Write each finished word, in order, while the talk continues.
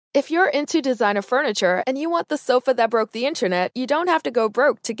If you're into designer furniture and you want the sofa that broke the internet, you don't have to go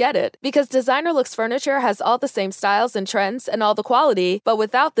broke to get it. Because Designer Looks Furniture has all the same styles and trends and all the quality, but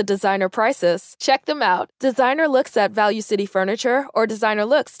without the designer prices. Check them out. Designer Looks at Value City Furniture or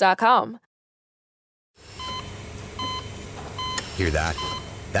designerlooks.com. Hear that?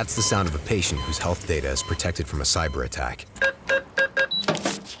 That's the sound of a patient whose health data is protected from a cyber attack.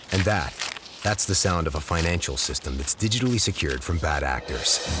 And that's the sound of a financial system that's digitally secured from bad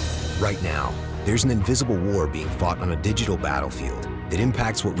actors. Right now, there's an invisible war being fought on a digital battlefield that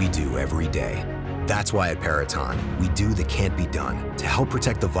impacts what we do every day. That's why at Peraton, we do the can't be done to help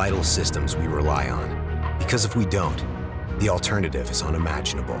protect the vital systems we rely on. Because if we don't, the alternative is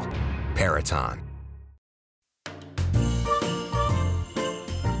unimaginable. Peraton.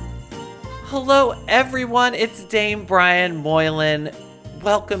 Hello, everyone. It's Dame Brian Moylan.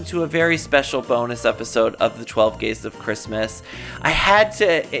 Welcome to a very special bonus episode of the 12 Gays of Christmas. I had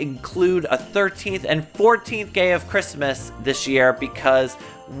to include a 13th and 14th Gay of Christmas this year because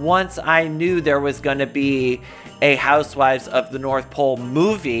once I knew there was going to be a Housewives of the North Pole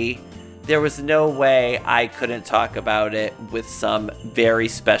movie, there was no way I couldn't talk about it with some very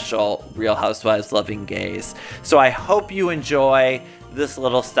special Real Housewives loving gays. So I hope you enjoy this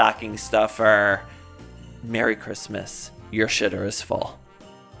little stocking stuffer. Merry Christmas. Your shitter is full.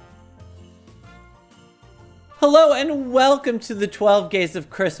 Hello and welcome to the 12 Gays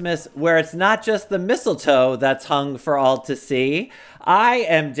of Christmas, where it's not just the mistletoe that's hung for all to see. I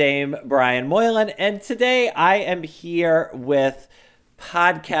am Dame Brian Moylan, and today I am here with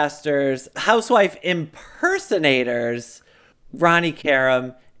podcasters, housewife impersonators, Ronnie,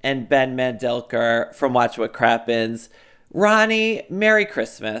 Karam, and Ben Mendelker from Watch What Crappens. Ronnie, Merry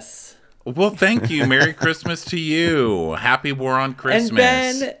Christmas. Well, thank you. Merry Christmas to you. Happy War on Christmas.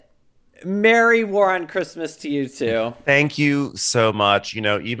 And Ben, Merry War on Christmas to you too. Thank you so much. You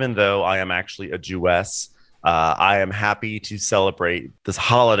know, even though I am actually a Jewess, I am happy to celebrate this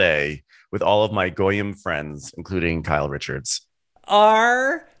holiday with all of my Goyim friends, including Kyle Richards.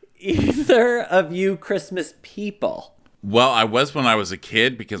 Are either of you Christmas people? Well, I was when I was a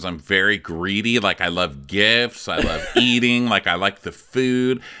kid because I'm very greedy. Like, I love gifts. I love eating. Like, I like the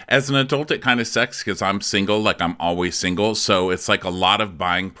food. As an adult, it kind of sucks because I'm single. Like, I'm always single. So it's like a lot of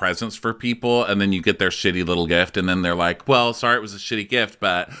buying presents for people. And then you get their shitty little gift. And then they're like, well, sorry, it was a shitty gift,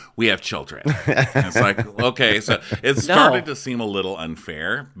 but we have children. And it's like, okay. So it started to seem a little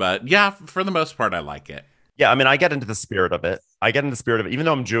unfair. But yeah, for the most part, I like it. Yeah, I mean, I get into the spirit of it. Even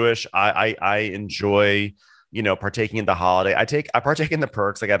though I'm Jewish, I enjoy, you know, partaking in the holiday. I partake in the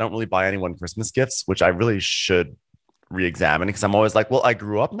perks. Like, I don't really buy anyone Christmas gifts, which I really should re-examine, because I'm always like, well, I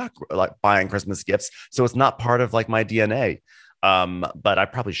grew up not like buying Christmas gifts, so it's not part of like my DNA. But I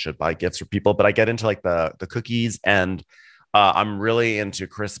probably should buy gifts for people. But I get into like the cookies, and I'm really into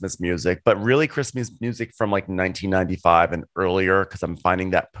Christmas music, but really Christmas music from like 1995 and earlier, because I'm finding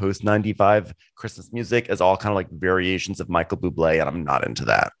that post 95 Christmas music is all kind of like variations of Michael Bublé, and I'm not into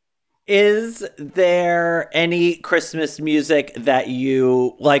that. Is there any Christmas music that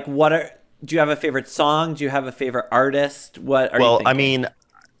you like? Do you have a favorite song? Do you have a favorite artist? What are you thinking? I mean,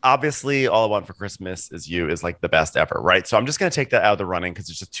 obviously, All I Want for Christmas Is You is like the best ever, right? So I'm just going to take that out of the running because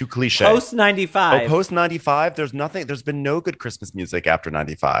it's just too cliche. Post 95. Oh, post 95, there's nothing. There's been no good Christmas music after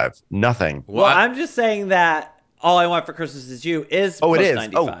 95. Nothing. Well, I'm just saying that All I Want for Christmas Is You is post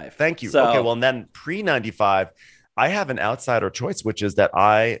 95. Oh, thank you. Okay, well, and then pre 95, I have an outsider choice, which is that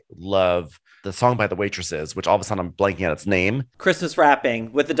I love the song by the Waitresses, which all of a sudden I'm blanking on its name. Christmas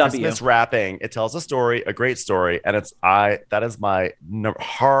Rapping with the W. Christmas Rapping. It tells a story, a great story, and that is my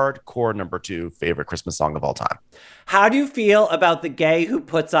hardcore number 2 favorite Christmas song of all time. How do you feel about the gay who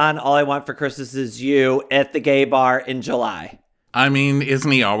puts on All I Want for Christmas Is You at the gay bar in July? I mean,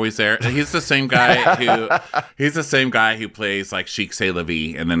 isn't he always there? He's the same guy who plays like Chic C'est La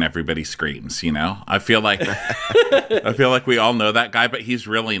Vie, and then everybody screams, you know? I feel like we all know that guy, but he's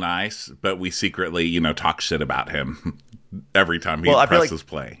really nice, but we secretly, you know, talk shit about him every time he presses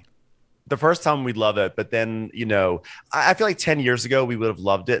play. The first time we'd love it, but then, you know, I feel like 10 years ago we would have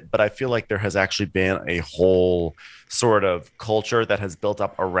loved it, but I feel like there has actually been a whole sort of culture that has built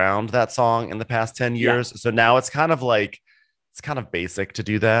up around that song in the past 10 years. Yeah. So now it's kind of like, it's kind of basic to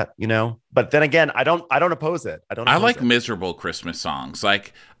do that, you know? But then again, I don't oppose it. I like miserable Christmas songs.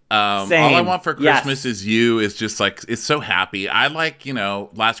 Like, Same. All I Want for Christmas Is You is just like, it's so happy. I like,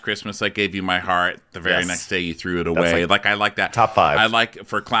 last Christmas I gave you my heart. The very next day you threw it away. Like I like that. Top 5. I like,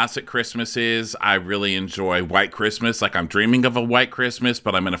 for classic Christmases, I really enjoy White Christmas. Like I'm dreaming of a white Christmas,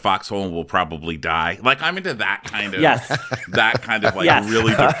 but I'm in a foxhole and will probably die. Like I'm into that kind of, that kind of like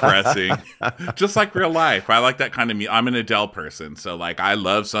really depressing. Just like real life. I like that kind of I'm an Adele person. So like I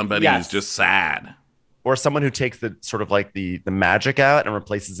love somebody who's just sad. Or someone who takes the sort of like the magic out and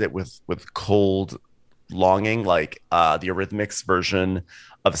replaces it with cold longing, like the Eurythmics version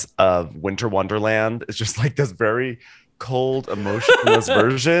of Winter Wonderland. It's just like this very cold, emotionless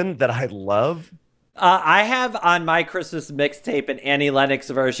version that I love. I have on my Christmas mixtape an Annie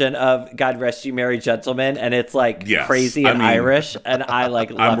Lennox version of God Rest You Merry Gentlemen, and it's like crazy and Irish, and I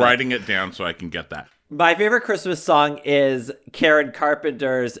love I'm writing it down so I can get that. My favorite Christmas song is Karen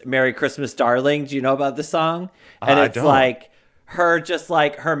Carpenter's Merry Christmas, Darling. Do you know about the song? And it's like her, just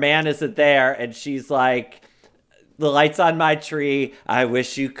like her man isn't there. And she's like, the lights on my tree. I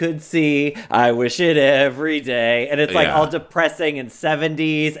wish you could see. I wish it every day. And it's like all depressing and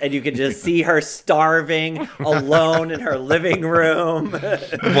 70s. And you can just see her starving alone in her living room.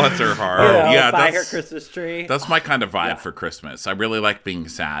 Bless her heart. By her Christmas tree. That's my kind of vibe for Christmas. I really like being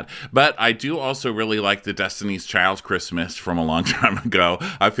sad. But I do also really like the Destiny's Child Christmas from a long time ago.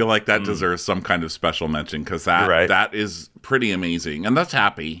 I feel like that deserves some kind of special mention because that is pretty amazing. And that's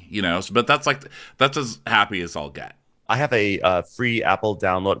happy, but that's as happy as I'll get. I have a free Apple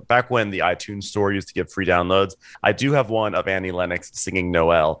download. Back when the iTunes store used to give free downloads, I do have one of Annie Lennox singing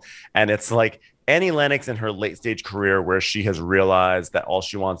Noel. And it's like Annie Lennox in her late stage career where she has realized that all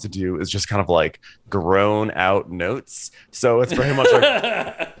she wants to do is just kind of like grown out notes. So it's very much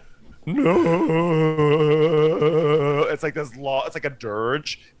like, no. It's like this it's like a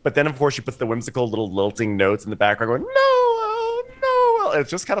dirge. But then, of course, she puts the whimsical little lilting notes in the background going, no. It's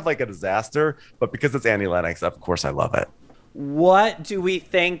just kind of like a disaster, but because it's Annie Lennox, of course I love it. What do we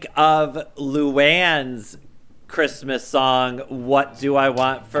think of Luann's Christmas song, What Do I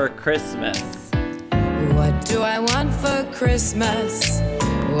Want for Christmas? What do I want for Christmas?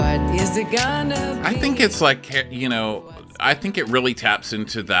 What is it gonna be? I think it's like, I think it really taps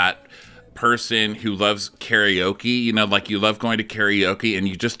into that person who loves karaoke, like you love going to karaoke and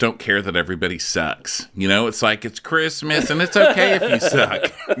you just don't care that everybody sucks. It's like it's Christmas and it's okay if you suck.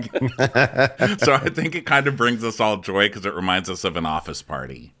 So I think it kind of brings us all joy because it reminds us of an office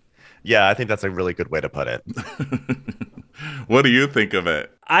party. Yeah, I think that's a really good way to put it. What do you think of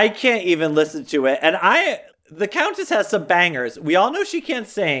it? I can't even listen to it. And the Countess has some bangers. We all know she can't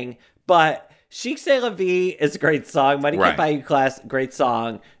sing, but Chic C'est La Vie is a great song. Money Can't Buy You Class, great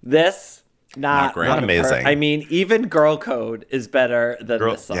song. This, not great. Not amazing. I mean, even Girl Code is better than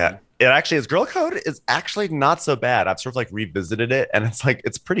this song. Yeah, it actually is. Girl Code is actually not so bad. I've sort of like revisited it, and it's like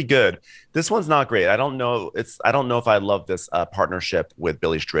it's pretty good. This one's not great. I don't know if I love this partnership with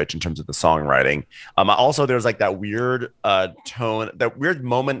Billy Stritch in terms of the songwriting. Also, there's like that weird tone, that weird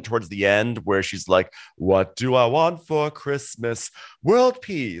moment towards the end where she's like, "What do I want for Christmas? World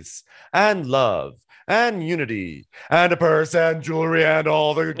peace and love." And unity, and a purse, and jewelry, and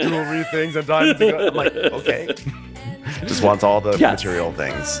all the jewelry things, and diamonds. I'm like, okay. Just wants all the material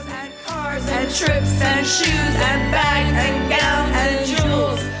things. And cars, and trips, and shoes, and bags, and gowns, and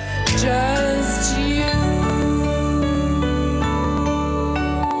jewels. Just you.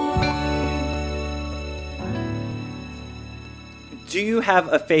 Do you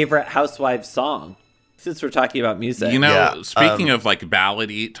have a favorite Housewives song? Since we're talking about music. Speaking of like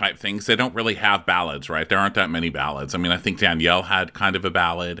ballad-y type things, they don't really have ballads, right? There aren't that many ballads. I mean, I think Danielle had kind of a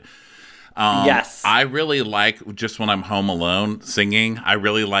ballad. Yes. I really like, just when I'm home alone singing, I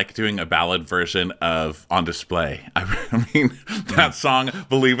really like doing a ballad version of On Display. I mean, that song,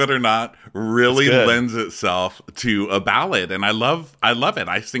 believe it or not, really lends itself to a ballad. And I love it.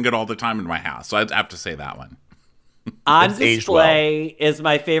 I sing it all the time in my house. So I'd have to say that one. On Display is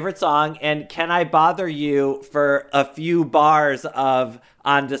my favorite song, and Can I Bother You for a few bars of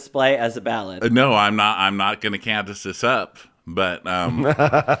On Display as a ballad? No, I'm not going to Candace this up, but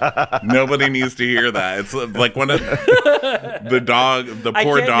nobody needs to hear that. It's like one of the poor dog. I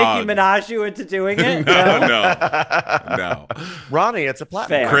can't Nicki Minaj you into doing it? No. Ronnie, it's a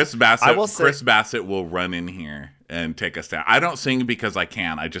platform. Chris Bassett will run in here and take us down. I don't sing because I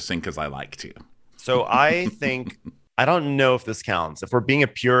can. I just sing because I like to. So I think, I don't know if this counts. If we're being a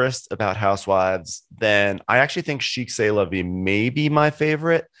purist about Housewives, then I actually think Chic C'est La Vie may be my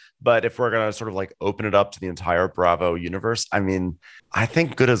favorite. But if we're going to sort of like open it up to the entire Bravo universe, I mean, I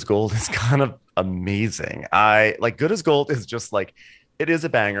think Good as Gold is kind of amazing. Good as Gold is just like, it is a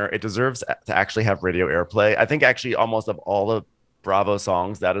banger. It deserves to actually have radio airplay. I think actually almost of all of Bravo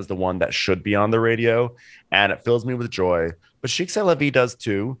songs, that is the one that should be on the radio, and it fills me with joy. But Chic C'est La Vie does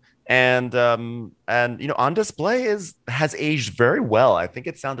too. And On Display has aged very well. I think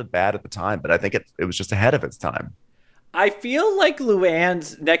it sounded bad at the time, but I think it was just ahead of its time. I feel like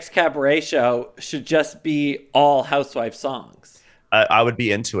Luann's next cabaret show should just be all housewife songs. I would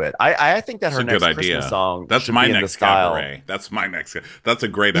be into it. I think that her next Christmas song That's should my be in next the style. cabaret. That's a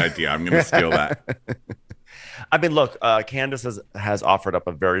great idea. I'm going to steal that. I mean, look, Candace has offered up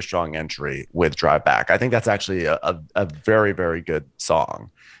a very strong entry with Drive Back. I think that's actually a very, very good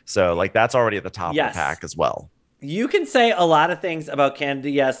song. So, like, that's already at the top of the pack as well. You can say a lot of things about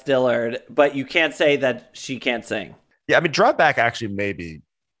Candace Dillard, but you can't say that she can't sing. Yeah, I mean, Drive Back actually may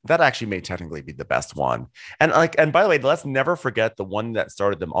technically be the best one. And by the way, let's never forget the one that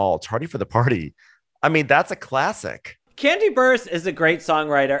started them all, Tardy for the Party. I mean, that's a classic. Candy Burst is a great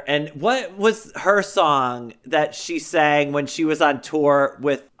songwriter. And what was her song that she sang when she was on tour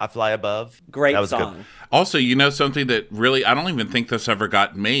with I Fly Above? Great that was song. Good. Also, you know something that really, I don't even think this ever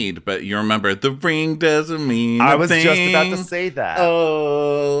got made, but you remember, the ring doesn't mean I a was thing. just about to say that.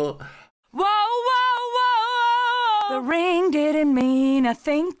 Oh. Whoa, whoa, whoa. The ring didn't mean a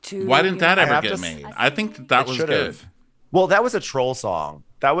thing to Why didn't that ever have get to made? I think that was good. Well, that was a troll song.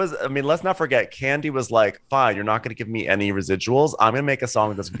 Let's not forget, Candy was like, fine, you're not going to give me any residuals. I'm going to make a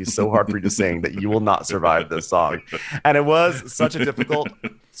song that's going to be so hard for you to sing that you will not survive this song. And it was such a difficult,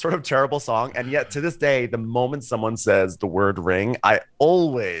 sort of terrible song. And yet to this day, the moment someone says the word ring, I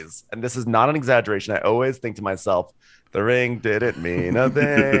always, and this is not an exaggeration, I always think to myself, the ring didn't mean a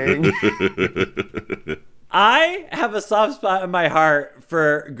thing. I have a soft spot in my heart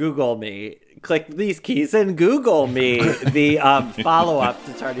for Google Me. Click these keys and Google me the follow-up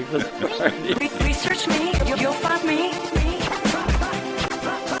to Tardy for the Party. Research me, you'll find me.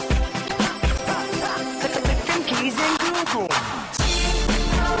 Click them keys and Google.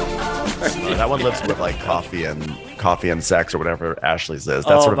 That one lives with like coffee and sex or whatever Ashley's is.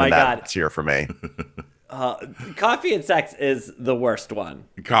 That's sort of in that tier for me. Coffee and sex is the worst one.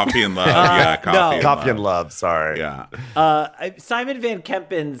 Coffee and love. Yeah, coffee and love. Sorry. Yeah. Simon Van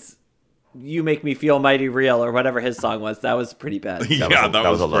Kempen's "You Make Me Feel Mighty Real" or whatever his song was, that was pretty bad. That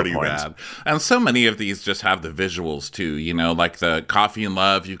was pretty bad. And so many of these just have the visuals too, you know, like the Coffee and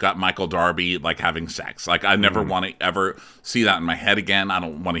Love, you've got Michael Darby like having sex. Like I never want to ever see that in my head again. I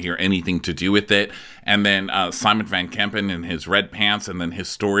don't want to hear anything to do with it. And then Simon Van Kempen in his red pants, and then his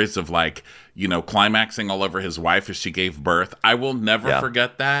stories of like, you know, climaxing all over his wife as she gave birth. I will never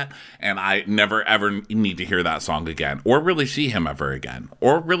forget that. And I never, ever need to hear that song again, or really see him ever again,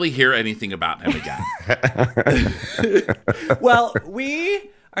 or really hear anything about him again. Well, we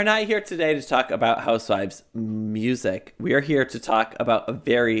are not here today to talk about Housewives music. We are here to talk about a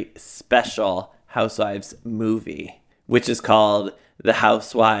very special Housewives movie, which is called The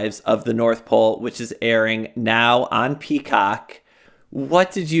Housewives of the North Pole, which is airing now on Peacock.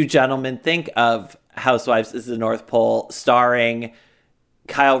 What did you gentlemen think of Housewives of the North Pole, starring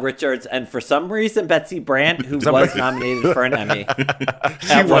Kyle Richards and for some reason Betsy Brandt, who was nominated for an Emmy?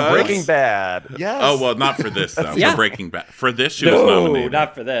 She was Breaking Bad. Yes. Oh well, not for this though. Yeah. For Breaking Bad. For this, she was nominated.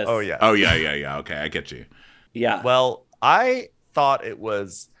 Not for this. Oh yeah. Oh yeah. Okay, I get you. Yeah. Well, I thought it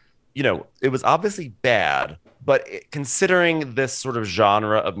was, it was obviously bad, but considering this sort of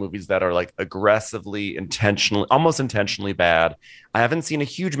genre of movies that are like aggressively, almost intentionally bad, I haven't seen a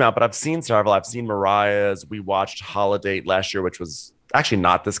huge amount, but I've seen several. I've seen Mariah's. We watched Holiday last year, which was actually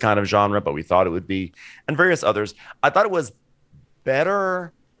not this kind of genre, but we thought it would be, and various others. I thought it was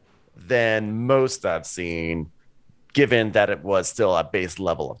better than most I've seen, given that it was still a base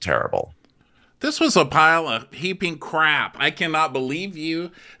level of terrible. This was a pile of heaping crap. I cannot believe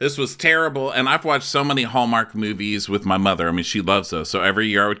you. This was terrible. And I've watched so many Hallmark movies with my mother. I mean, she loves those. So every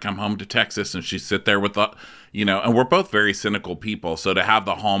year I would come home to Texas and she'd sit there with the, and we're both very cynical people. So to have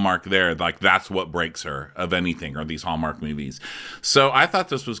the Hallmark there, like that's what breaks her of anything, or these Hallmark movies. So I thought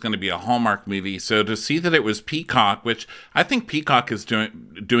this was going to be a Hallmark movie. So to see that it was Peacock, which I think Peacock is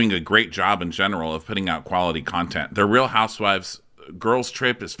doing a great job in general of putting out quality content. The Real Housewives Girls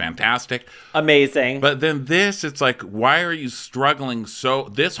Trip is fantastic. Amazing. But then this, it's like, why are you struggling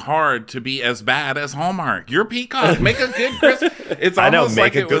this hard to be as bad as Hallmark? You're Peacock. Make a good Christmas. It's almost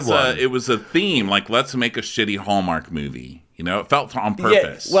like it was a theme. Like, let's make a shitty Hallmark movie. It felt on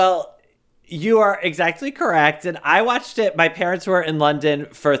purpose. Yeah, well, you are exactly correct. And I watched it. My parents were in London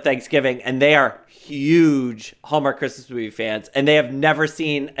for Thanksgiving, and they are huge Hallmark Christmas movie fans, and they have never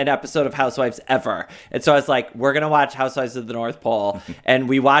seen an episode of Housewives ever. And so I was like, we're going to watch Housewives of the North Pole. And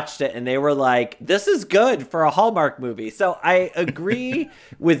we watched it, and they were like, this is good for a Hallmark movie. So I agree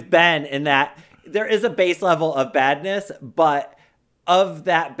with Ben in that there is a base level of badness, but of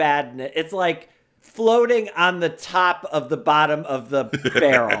that badness. It's like floating on the top of the bottom of the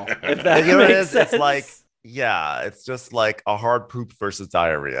barrel. If that You know what it makes is? sense. It's like, yeah, it's just like a hard poop versus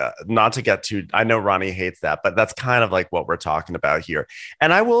diarrhea. Not to get too, I know Ronnie hates that, but that's kind of like what we're talking about here.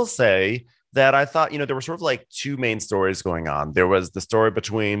 And I will say that I thought, there were sort of like two main stories going on. There was the story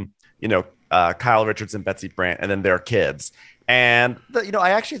between, Kyle Richards and Betsy Brandt, and then their kids. And, I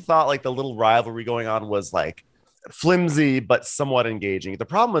actually thought like the little rivalry going on was like flimsy, but somewhat engaging. The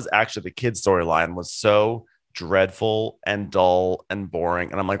problem was actually the kids' storyline was so dreadful and dull and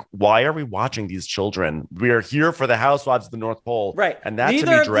boring. And I'm like, why are we watching these children? We are here for the Housewives of the North Pole. Right. And that Neither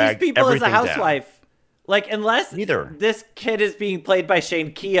to me of dragged these people is a everything housewife. down. Like, unless Neither. this kid is being played by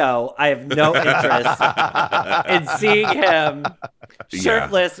Shane Keogh, I have no interest in seeing him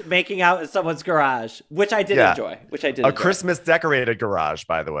shirtless making out in someone's garage, which I did enjoy. A Christmas decorated garage,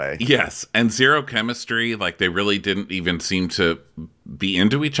 by the way. Yes, and zero chemistry. Like, they really didn't even seem to be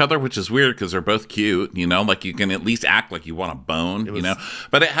into each other, which is weird because they're both cute, like you can at least act like you want a bone,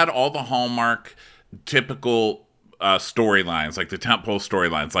 but it had all the Hallmark typical storylines, like the tentpole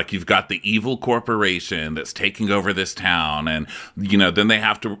storylines. Like, you've got the evil corporation that's taking over this town, and then they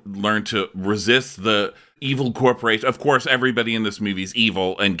have to learn to resist the evil corporation. Of course, everybody in this movie is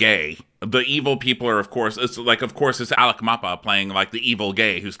evil and gay. The evil people are, of course, it's Alec Mappa playing like the evil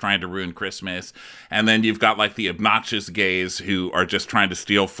gay who's trying to ruin Christmas, and then you've got like the obnoxious gays who are just trying to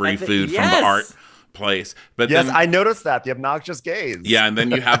steal free food from the art place. But yes, then, I noticed that, the obnoxious gays. Yeah, and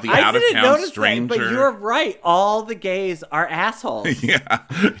then you have the out-of-town stranger. But you're right. All the gays are assholes. Yeah,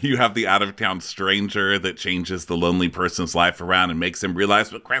 you have the out-of-town stranger that changes the lonely person's life around and makes him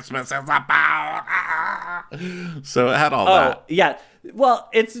realize what Christmas is about. So it had all that. Oh, yeah. Well,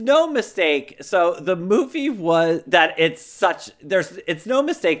 it's no mistake. So the movie was that it's no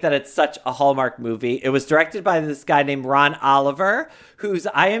mistake that it's such a Hallmark movie. It was directed by this guy named Ron Oliver, whose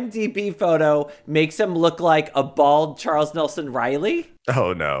IMDb photo makes him look like a bald Charles Nelson Riley.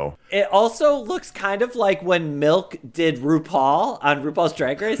 Oh, no. It also looks kind of like when Milk did RuPaul on RuPaul's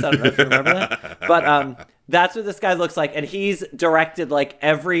Drag Race. I don't know if you remember that. But that's what this guy looks like. And he's directed like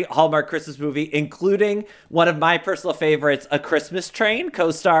every Hallmark Christmas movie, including one of my personal favorites, A Christmas Train,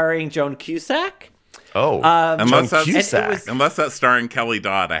 co-starring Joan Cusack. Oh, unless that's starring Kelly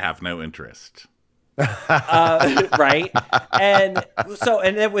Dodd, I have no interest. Right. And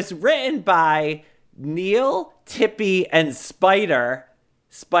it was written by Neil, Tippy, and Spider,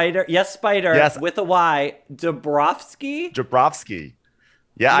 yes, with a Y, Dabrowski.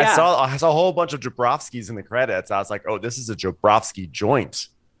 Yeah, I saw a whole bunch of Dabrowskis in the credits. I was like, oh, this is a Dabrowski joint.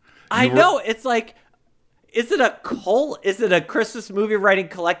 I know. It's like, is it a cult? Is it a Christmas movie writing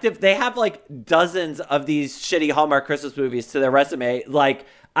collective? They have like dozens of these shitty Hallmark Christmas movies to their resume. Like,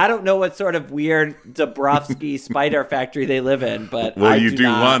 I don't know what sort of weird Dabrowski spider factory they live in, but you do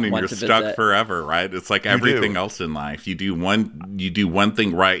one and you're stuck forever, right? It's like everything else in life. You do one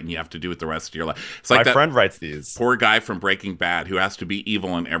thing right and you have to do it the rest of your life. It's like my friend writes these. Poor guy from Breaking Bad who has to be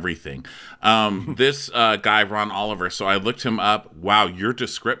evil in everything. This guy, Ron Oliver, so I looked him up. Wow, your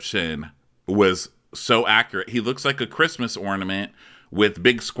description was so accurate. He looks like a Christmas ornament with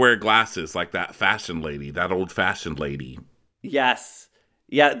big square glasses, like that old-fashioned lady. Yes.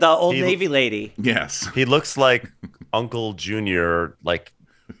 Yeah, the old Navy lady. Yes. He looks like Uncle Junior, like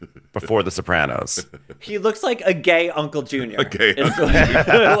before The Sopranos. He looks like a gay Uncle Junior.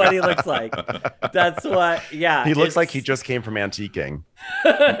 What he looks like. That's what, yeah. He looks like he just came from antiquing.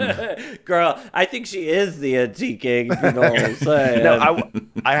 Girl, I think she is the antiquing, you know what I'm saying? No,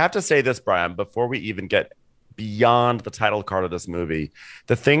 I have to say this, Brian, before we even get beyond the title card of this movie,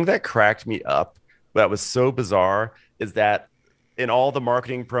 the thing that cracked me up that was so bizarre is that in all the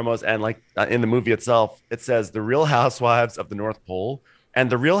marketing promos and like in the movie itself, it says the Real Housewives of the North Pole, and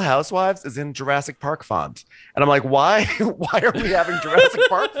the Real Housewives is in Jurassic Park font. And I'm like, why are we having Jurassic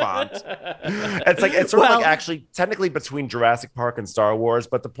Park font? It's sort of like actually technically between Jurassic Park and Star Wars,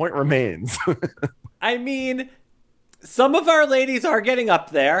 but the point remains. I mean, some of our ladies are getting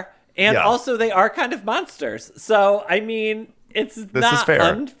up there, and also they are kind of monsters. So, I mean, this not is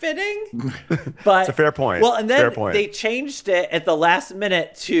unfitting, but it's a fair point. Well, and then they changed it at the last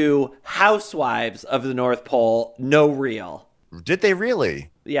minute to Housewives of the North Pole, no real. Did they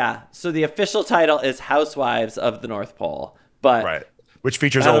really? Yeah. So the official title is Housewives of the North Pole, but right, which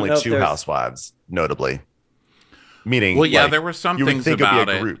features only two housewives, notably. Meaning, well, yeah, there were some things about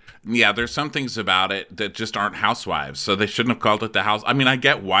it. Group. Yeah, there's some things about it that just aren't housewives, so they shouldn't have called it the house. I mean, I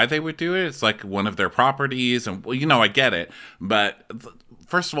get why they would do it. It's like one of their properties, and I get it. But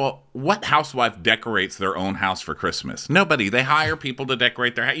First of all, what housewife decorates their own house for Christmas? Nobody. They hire people to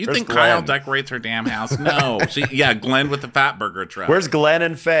decorate their house. You think Glenn. Kyle decorates her damn house? No. Glenn with the fat burger truck. Where's Glenn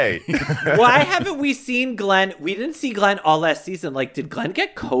and Faye? Why haven't we seen Glenn? We didn't see Glenn all last season. Like, did Glenn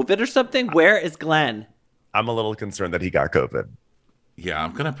get COVID or something? Where is Glenn? I'm a little concerned that he got COVID. Yeah,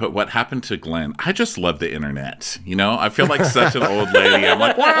 I'm going to put what happened to Glenn. I just love the internet. You know, I feel like such an old lady. I'm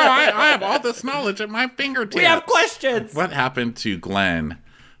like, wow, I have all this knowledge at my fingertips. We have questions. What happened to Glenn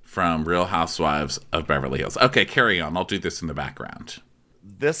from Real Housewives of Beverly Hills? Okay, carry on. I'll do this in the background.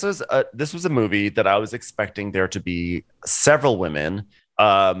 This was a movie that I was expecting there to be several women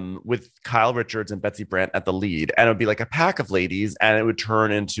with Kyle Richards and Betsy Brandt at the lead. And it would be like a pack of ladies, and it would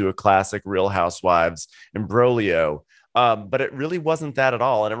turn into a classic Real Housewives imbroglio. But it really wasn't that at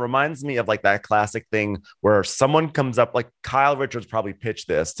all. And it reminds me of like that classic thing where someone comes up, like Kyle Richards probably pitched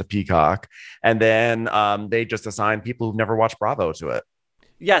this to Peacock, and then they just assign people who've never watched Bravo to it.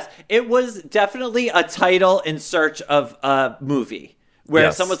 Yes, it was definitely a title in search of a movie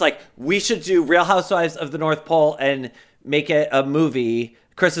where someone's like, we should do Real Housewives of the North Pole and make it a movie,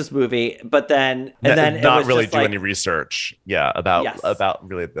 Christmas movie, but then it not was really just do like, any research, about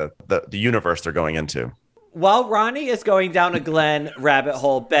really the universe they're going into. While Ronnie is going down a Glenn rabbit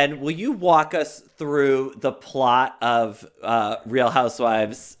hole, Ben, will you walk us through the plot of Real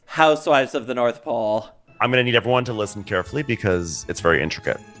Housewives of the North Pole? I'm going to need everyone to listen carefully because it's very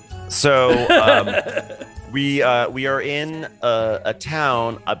intricate. So we are in a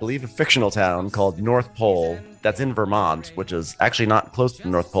town, I believe a fictional town called North Pole that's in Vermont, which is actually not close to the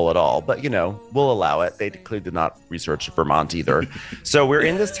North Pole at all. But, you know, we'll allow it. They clearly did not research Vermont either. So we're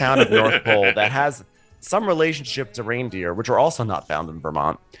in this town of North Pole that has some relationship to reindeer, which are also not found in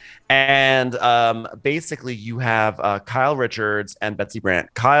Vermont. And basically you have Kyle Richards and Betsy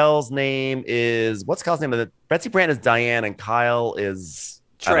Brandt. Kyle's name is, what's Kyle's name? Betsy Brandt is Diane and Kyle is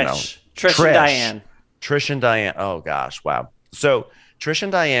Trish and Diane. Trish and Diane. Oh gosh, wow. So Trish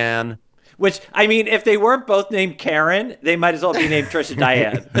and Diane. Which, I mean, if they weren't both named Karen, they might as well be named Trish and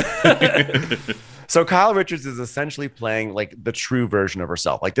Diane. So Kyle Richards is essentially playing like the true version of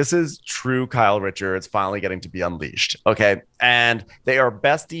herself. Like this is true Kyle Richards finally getting to be unleashed. Okay. And they are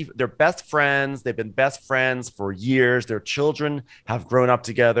they're best friends. They've been best friends for years. Their children have grown up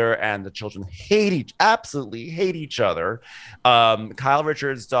together and the children absolutely hate each other. Kyle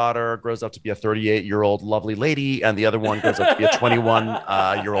Richards' daughter grows up to be a 38-year-old lovely lady. And the other one grows up to be a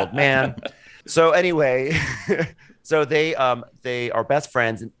 21-year-old man. So anyway, so they are best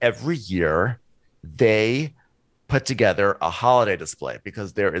friends, and every year they put together a holiday display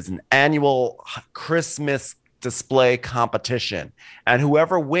because there is an annual Christmas display competition, and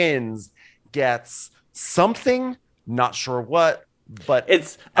whoever wins gets something, not sure what, but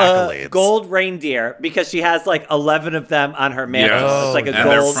it's accolades. A gold reindeer because she has like 11 of them on her mantle. Yes. It's like a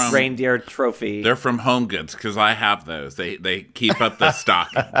gold reindeer trophy. They're from Home Goods because I have those. They keep up the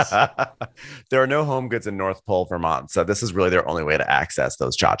stockings. There are no Home Goods in North Pole, Vermont, so this is really their only way to access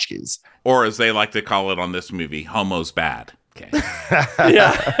those tchotchkes. Or as they like to call it on this movie, homo's bad. Okay.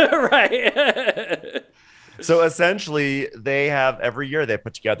 Yeah, right. So essentially, they have every year they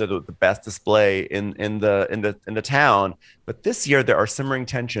put together the best display in the town. But this year there are simmering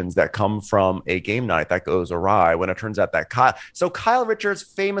tensions that come from a game night that goes awry when it turns out that Kyle Richards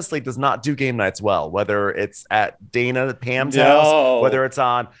famously does not do game nights well, whether it's at Dana Pam's house, whether it's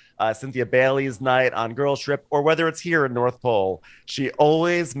on Cynthia Bailey's night on Girls Trip, or whether it's here in North Pole. She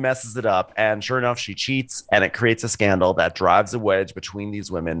always messes it up, and sure enough, she cheats, and it creates a scandal that drives a wedge between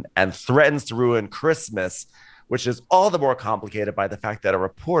these women and threatens to ruin Christmas, which is all the more complicated by the fact that a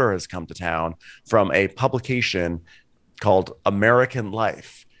reporter has come to town from a publication called American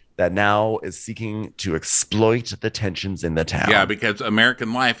Life that now is seeking to exploit the tensions in the town. Yeah, because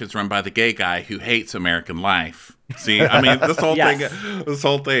American Life is run by the gay guy who hates American Life. See, I mean, this whole thing,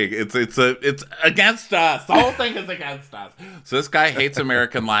 it's against us. The whole thing is against us. So this guy hates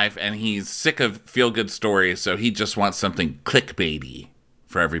American Life, and he's sick of feel-good stories, so he just wants something clickbaity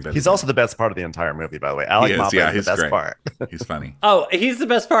for everybody. He's also the best part of the entire movie, by the way. Alec Mapa is the best part. He's funny. Oh, he's the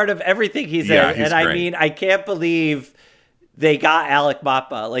best part of everything he's in. And great. I mean, I can't believe they got Alec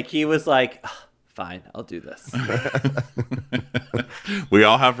Mapa. Like, he was like, fine, I'll do this. We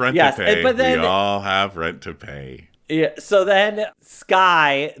all have rent to pay. But then, we all have rent to pay. Yeah. So then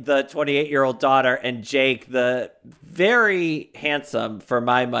Sky, the 28-year-old daughter, and Jake, the very handsome, for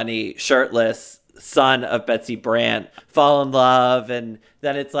my money, shirtless son of Betsy Brandt, fall in love. And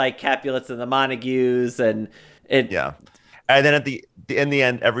then it's like Capulets and the Montagues. And yeah. And then in the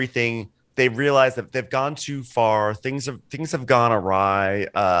end, everything, they realize that they've gone too far. Things have gone awry.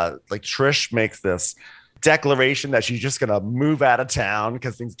 Like Trish makes this declaration that she's just going to move out of town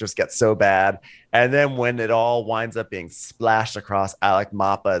because things just get so bad. And then when it all winds up being splashed across Alec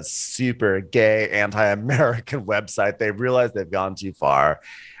Mapa's super gay anti-American website, they realize they've gone too far,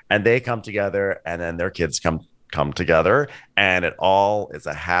 and they come together, and then their kids come together, and it all is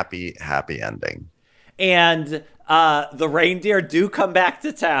a happy ending. And the reindeer do come back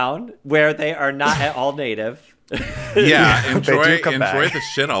to town, where they are not at all native. Yeah, enjoy the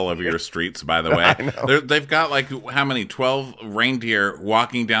shit all over your streets, by the way. They've got like, how many, 12 reindeer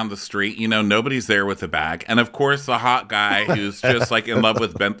walking down the street. You know, nobody's there with a bag. And of course, the hot guy who's just like in love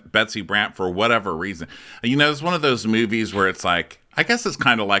with Betsy Brandt for whatever reason. You know, it's one of those movies where it's like, I guess it's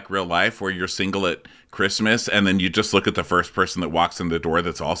kind of like real life, where you're single at Christmas and then you just look at the first person that walks in the door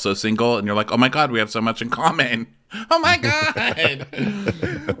that's also single and you're like, oh my God, we have so much in common. Oh my God.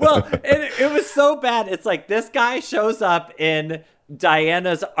 Well, it was so bad. It's like this guy shows up in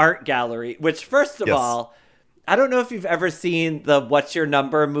Diana's art gallery, which first of all, I don't know if you've ever seen the What's Your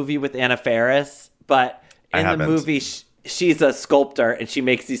Number movie with Anna Faris, but in the movie, she's a sculptor and she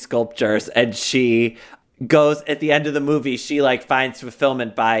makes these sculptures, and she goes at the end of the movie, she like finds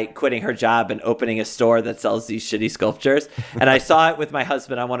fulfillment by quitting her job and opening a store that sells these shitty sculptures. And I saw it with my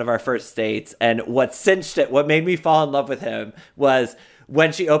husband on one of our first dates, and what made me fall in love with him was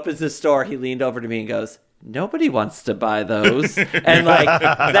when she opens the store, he leaned over to me and goes, nobody wants to buy those. And like,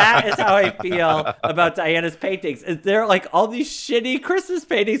 that is how I feel about Diana's paintings. They're like all these shitty Christmas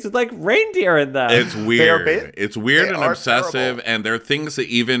paintings with like reindeer in them. It's weird. It's weird and obsessive. Terrible. And there are things that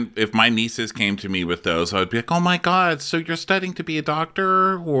even if my nieces came to me with those, I would be like, oh my God, so you're studying to be a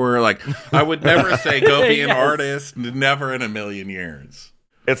doctor? Or like, I would never say go be an artist. Never in a million years.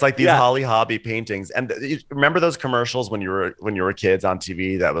 It's like these Holly Hobby paintings. And you remember those commercials when you were kids on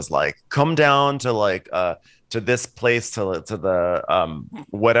TV that was like, come down to like to this place, to the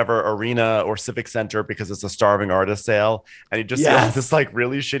whatever arena or civic center because it's a starving artist sale, and you just see all this like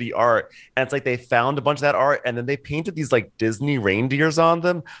really shitty art, and it's like they found a bunch of that art and then they painted these like Disney reindeers on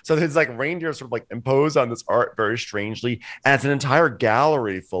them, so there's like reindeers sort of like imposed on this art very strangely, and it's an entire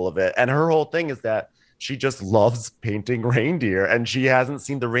gallery full of it. And her whole thing is that she just loves painting reindeer, and she hasn't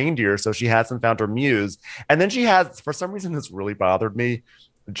seen the reindeer, so she hasn't found her muse. And then she has, for some reason, this really bothered me,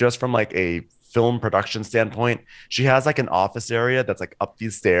 just from like a film production standpoint. She has like an office area that's like up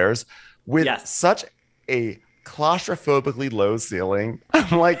these stairs with such a claustrophobically low ceiling.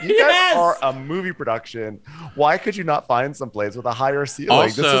 I'm like, you guys are a movie production. Why could you not find some place with a higher ceiling?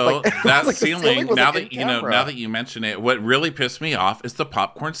 Also, this is like, that like ceiling, now like that you mention it, what really pissed me off is the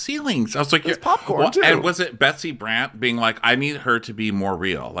popcorn ceilings. I was like, it's popcorn too. And was it Betsy Brandt being like, I need her to be more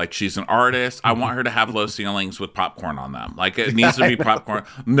real? Like, she's an artist. I want her to have low ceilings with popcorn on them. Like, it needs to be popcorn.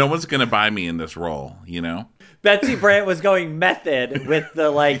 No one's going to buy me in this role, you know? Betsy Brandt was going method with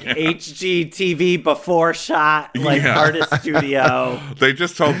the like HGTV before shot artist studio. They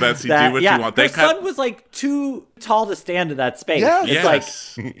just told Betsy, do what you want. Her son was like too tall to stand in that space. It's like,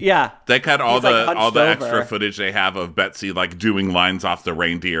 they cut all the extra footage they have of Betsy like doing lines off the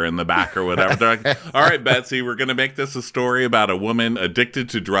reindeer in the back or whatever. They're like, all right, Betsy, we're gonna make this a story about a woman addicted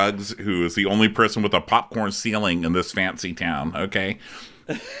to drugs who is the only person with a popcorn ceiling in this fancy town. Okay.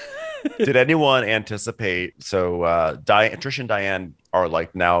 Did anyone anticipate? So Trish and Diane are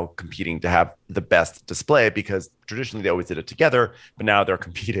like now competing to have the best display, because traditionally they always did it together, but now they're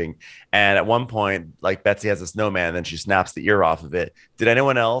competing. And at one point, like Betsy has a snowman, and then she snaps the ear off of it. Did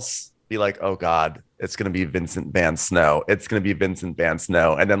anyone else be like, oh God, it's going to be Vincent Van Snow. It's going to be Vincent Van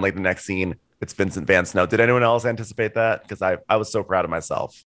Snow. And then like the next scene, it's Vincent Van Snow. Did anyone else anticipate that? Because I was so proud of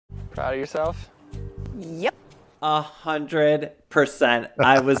myself. Proud of yourself? Yep. 100%.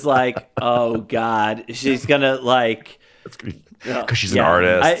 I was like, oh God, she's gonna like, because she's an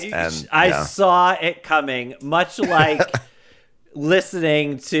artist. I saw it coming, much like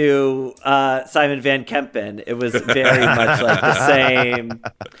listening to Simon Van Kempen. It was very much like the same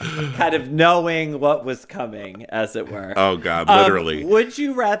kind of knowing what was coming, as it were. Oh God, literally. Would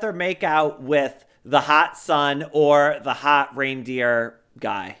you rather make out with the hot son or the hot reindeer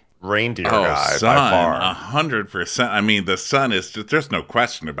guy? Reindeer guy, son, by far. 100%. I mean, the son is just, there's no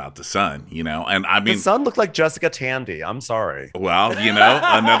question about the son, you know. And I mean, the son looked like Jessica Tandy. I'm sorry. Well, you know,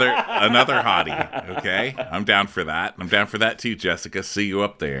 another hottie. Okay, I'm down for that. I'm down for that too, Jessica. See you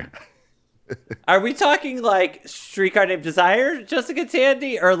up there. Are we talking like Streetcar Named Desire Jessica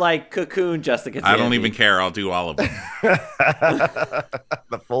Tandy or like Cocoon Jessica Tandy? I don't even care. I'll do all of them.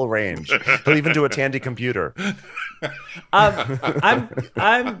 The full range. He'll even do a Tandy computer.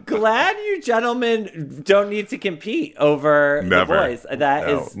 I'm glad you gentlemen don't need to compete over the boys. That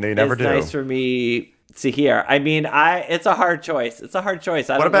is nice for me. hear. I mean, it's a hard choice. It's a hard choice.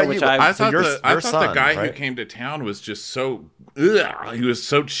 I don't know which I thought your son, the guy right? who came to town was just so, he was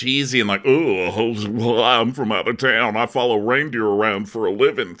so cheesy and like, well, I'm from out of town. I follow reindeer around for a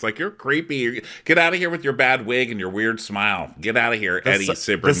living. It's like, you're creepy. Get out of here with your bad wig and your weird smile. Get out of here, Eddie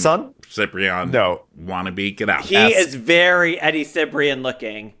Cibrian. His son? Cibrian. No. Wannabe. Get out. He is very Eddie Cibrian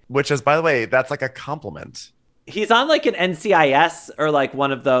looking. Which is, by the way, that's like a compliment. He's on like an NCIS or like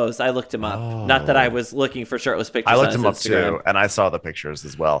one of those. I looked him up. Not that I was looking for shirtless pictures. I looked him up Instagram. too, and I saw the pictures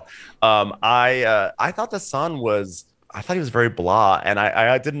as well. I thought the son was. I thought he was very blah, and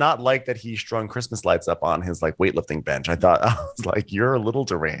I did not like that he strung Christmas lights up on his like weightlifting bench. I was like, you're a little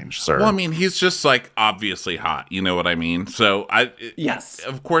deranged, sir. Well, I mean, he's just like obviously hot. You know what I mean? So yes,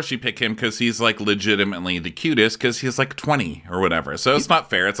 of course you pick him because he's like legitimately the cutest because he's like 20 or whatever. So it's not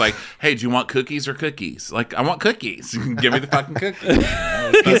fair. It's like, hey, do you want cookies or cookies? Like, I want cookies. Give me the fucking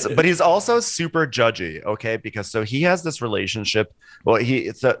cookies. But he's also super judgy, okay? Because so he has this relationship. Well, he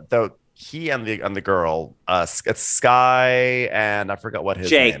and the girl, it's Sky and I forgot what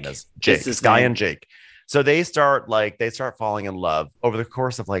his name is. Jake. Sky and Jake. So they start falling in love over the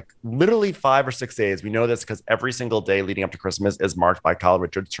course of like literally 5 or 6 days. We know this because every single day leading up to Christmas is marked by Kyle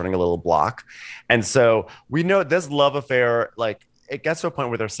Richards turning a little block. And so we know this love affair, like it gets to a point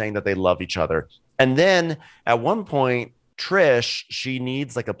where they're saying that they love each other. And then at one point, Trish, she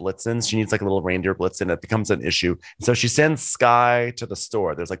needs like a Blitzen. She needs like a little reindeer Blitzen. It becomes an issue. So she sends Sky to the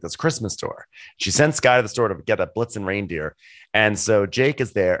store. There's like this Christmas store. She sends Sky to the store to get a Blitzen reindeer. And so Jake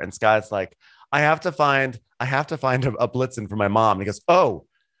is there and Sky's like, I have to find a Blitzen for my mom. And he goes, oh,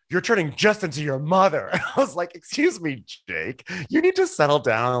 you're turning just into your mother. I was like, excuse me, Jake, you need to settle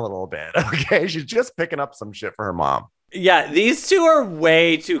down a little bit. Okay. She's just picking up some shit for her mom. Yeah, these two are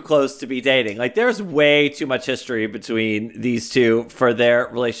way too close to be dating. Like, there's way too much history between these two for their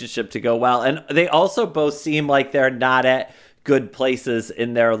relationship to go well. And they also both seem like they're not at good places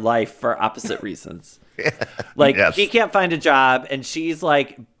in their life for opposite reasons. Like, yes. He can't find a job, and she's,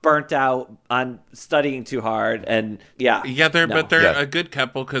 like, burnt out on studying too hard, and they're a good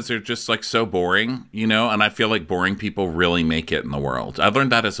couple because they're just, like, so boring, you know? And I feel like boring people really make it in the world. I've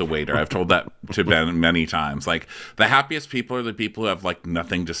learned that as a waiter. I've told that to Ben many times. Like, the happiest people are the people who have, like,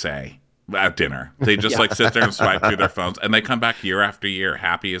 nothing to say at dinner. They just like sit there and swipe through their phones, and they come back year after year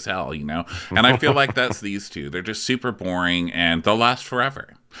happy as hell, you know? And I feel like that's these two. They're just super boring, and they'll last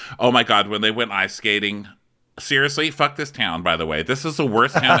forever. Oh my God, when they went ice skating, seriously, fuck this town, by the way. This is the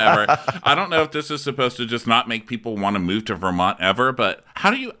worst town ever. I don't know if this is supposed to just not make people want to move to Vermont ever, but how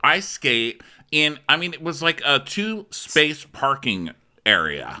do you ice skate in, I mean, it was like a 2-space parking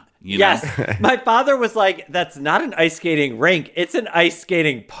area. You know? Yes. My father was like, that's not an ice skating rink. It's an ice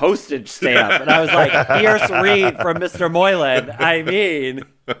skating postage stamp. And I was like, fierce read from Mr. Moylan. I mean.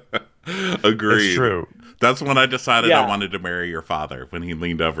 Agreed. It's true. That's when I decided I wanted to marry your father, when he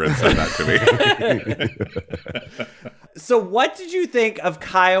leaned over and said that to me. So what did you think of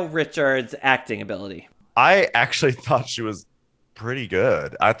Kyle Richards' acting ability? I actually thought she was pretty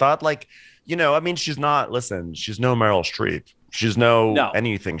good. I thought, like, you know, I mean, she's no Meryl Streep. She's no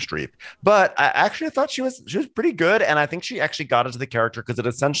anything Streep. But I actually thought she was pretty good. And I think she actually got into the character because it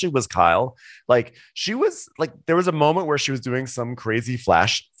essentially was Kyle. Like, she was like, there was a moment where she was doing some crazy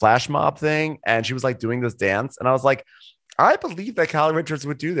flash mob thing. And she was like doing this dance. And I was like, I believe that Kyle Richards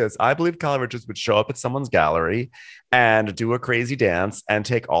would do this. I believe Kyle Richards would show up at someone's gallery and do a crazy dance and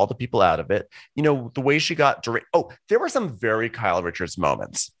take all the people out of it. You know, the way she got there were some very Kyle Richards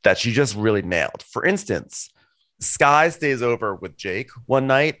moments that she just really nailed. For instance, Sky stays over with Jake one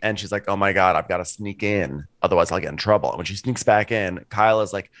night and she's like, oh my God, I've got to sneak in. Otherwise I'll get in trouble. And when she sneaks back in, Kyle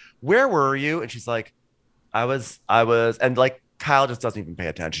is like, where were you? And she's like, I was. And like, Kyle just doesn't even pay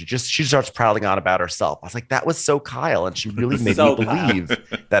attention. She starts prattling on about herself. I was like, that was so Kyle. And she really made me believe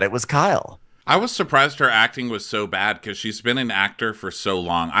that it was Kyle. I was surprised her acting was so bad because she's been an actor for so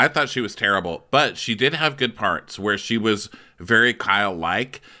long. I thought she was terrible, but she did have good parts where she was very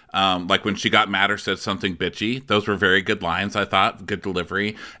Kyle-like. Like when she got mad or said something bitchy. Those were very good lines, I thought. Good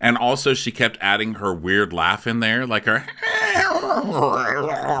delivery. And also she kept adding her weird laugh in there. Like her...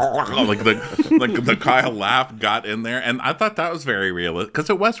 like the Kyle laugh got in there. And I thought that was very real. Because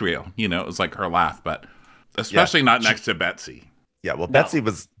it was real. You know, it was like her laugh. But especially not next to Betsy. Yeah, well, Betsy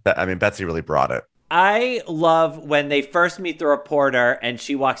really brought it. I love when they first meet the reporter and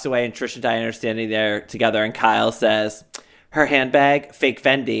she walks away and Trish and Diana are standing there together and Kyle says, her handbag, fake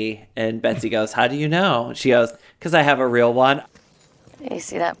Fendi. And Betsy goes, how do you know? She goes, because I have a real one. You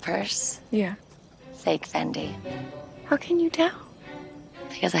see that purse? Yeah. Fake Fendi. How can you tell?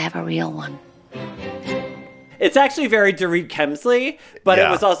 Because I have a real one. It's actually very Dorit Kemsley, but it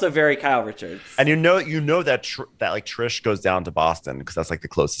was also very Kyle Richards. And you know that like Trish goes down to Boston because that's like the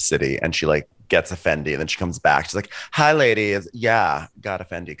closest city, and she like gets a Fendi, and then she comes back. She's like, "Hi, ladies. Yeah, got a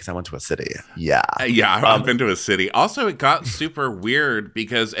Fendi because I went to a city. Yeah, I've been to a city." Also, it got super weird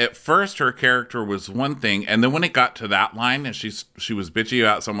because at first her character was one thing, and then when it got to that line and she was bitchy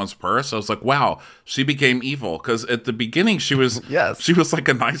about someone's purse, I was like, "Wow, she became evil." Because at the beginning she was she was like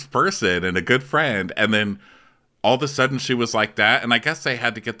a nice person and a good friend, and then all of a sudden she was like that. And I guess they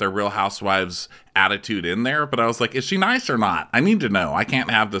had to get their Real Housewives attitude in there, but I was like, is she nice or not? I need to know. I can't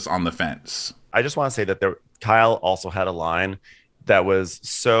have this on the fence. I just want to say that Kyle also had a line that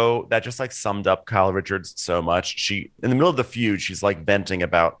just like summed up Kyle Richards so much. She, in the middle of the feud, she's like venting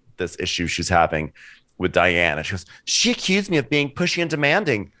about this issue she's having with Diana. She goes, "She accused me of being pushy and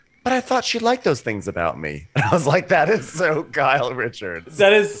demanding, but I thought she liked those things about me." And I was like, that is so Kyle Richards.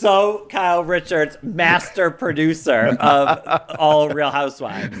 That is so Kyle Richards, master producer of all Real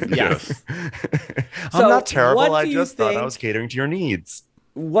Housewives. Yes. I'm not terrible. I just thought I was catering to your needs.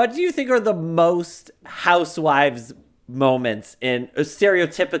 What do you think are the most Housewives moments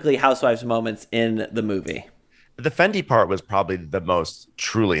stereotypically Housewives moments in the movie? The Fendi part was probably the most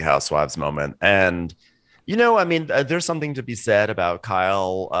truly Housewives moment. And, I mean, there's something to be said about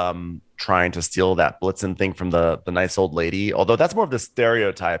Kyle trying to steal that Blitzen thing from the nice old lady, although that's more of the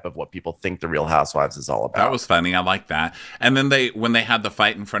stereotype of what people think the Real Housewives is all about. That was funny. I like that. And then when they had the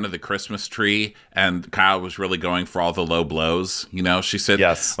fight in front of the Christmas tree and Kyle was really going for all the low blows, she said,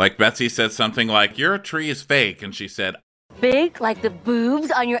 like Betsy said something like, "Your tree is fake." And she said, "Big like the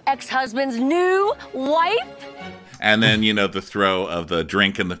boobs on your ex-husband's new wife?" And then, the throw of the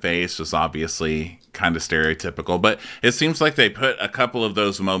drink in the face was obviously kind of stereotypical. But it seems like they put a couple of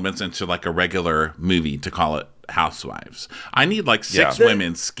those moments into like a regular movie to call it Housewives. I need like 6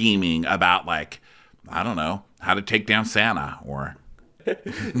 women scheming about like, I don't know, how to take down Santa or...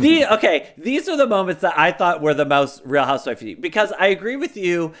 These are the moments that I thought were the most Real Housewives, because I agree with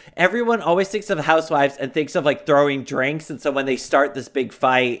you. Everyone always thinks of Housewives and thinks of like throwing drinks, and so when they start this big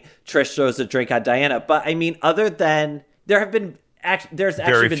fight, Trish throws a drink at Diana. But I mean, other than there's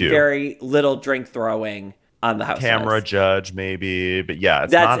actually been very little drink throwing on the Housewives. Camera judge maybe, but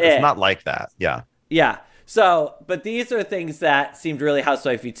it's not like that. Yeah. So, but these are things that seemed really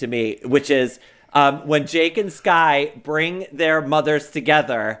housewifey to me, which is when Jake and Sky bring their mothers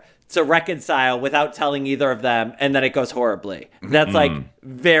together to reconcile without telling either of them, and then it goes horribly. That's like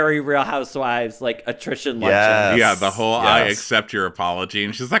very Real Housewives, like attrition luncheon. Yes. Yeah, the whole "I accept your apology,"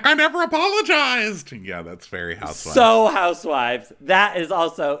 and she's like, "I never apologized." Yeah, that's very Housewives. So Housewives. That is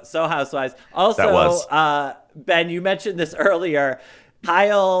also so Housewives. Also, Ben, you mentioned this earlier.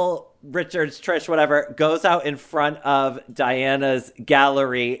 Kyle Richards, Trish, whatever, goes out in front of Diana's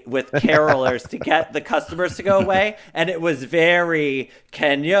gallery with carolers to get the customers to go away. And it was very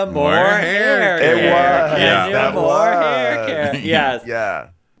Kenya more hair care. It was. Kenya more hair care. Yes. Yeah.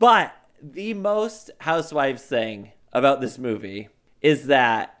 But the most Housewives thing about this movie is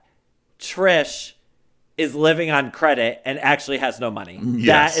that Trish is living on credit and actually has no money.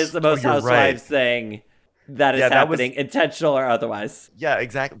 Yes. That is the most Housewives thing that is happening, intentional or otherwise. Yeah,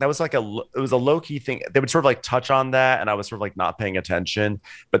 exactly. That was like it was a low-key thing. They would sort of like touch on that, and I was sort of like not paying attention.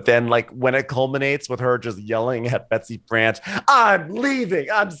 But then like when it culminates with her just yelling at Betsy Brandt, "I'm leaving,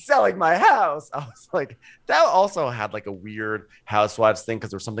 I'm selling my house." I was like, that also had like a weird Housewives thing, because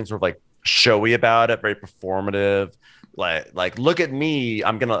there was something sort of like showy about it, very performative. Like look at me,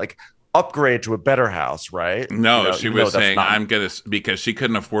 I'm gonna like upgrade to a better house, right? No, she was saying I'm gonna, because she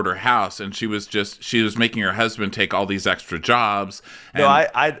couldn't afford her house, and she was making her husband take all these extra jobs. And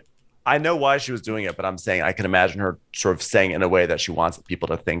no, I know why she was doing it, but I'm saying I can imagine her sort of saying in a way that she wants people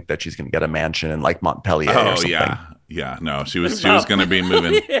to think that she's going to get a mansion in like Montpellier or something. Yeah. No, she was going to be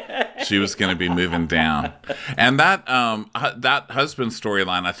moving. She was going to be moving down. And that husband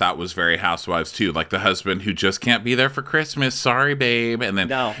storyline I thought was very Housewives too. Like the husband who just can't be there for Christmas. Sorry, babe. And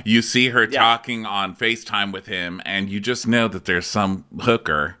then you see her talking on FaceTime with him, and you just know that there's some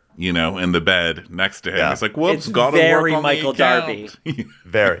hooker, in the bed next to him. It's like, whoops, gotta very work on Michael the account. Darby.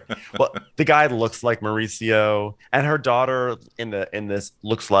 Very. Well, the guy looks like Mauricio, and her daughter in this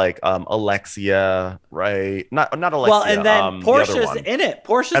looks like Alexia, right? Not Alexia. Well, and then Portia's in it.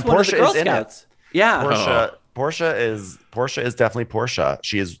 Portia's one of the Girl Scouts. Yeah. Portia is definitely Portia.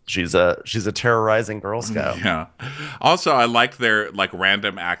 She's a terrorizing Girl Scout. Yeah. Also, I liked their like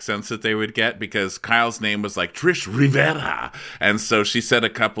random accents that they would get, because Kyle's name was like Trish Rivera, and so she said a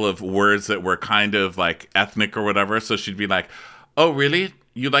couple of words that were kind of like ethnic or whatever. So she'd be like, "Oh, really?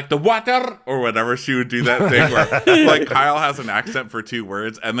 you like the water or whatever. She would do that thing where like Kyle has an accent for 2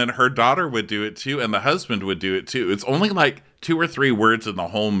 words, and then her daughter would do it too, and the husband would do it too. It's only like 2 or 3 words in the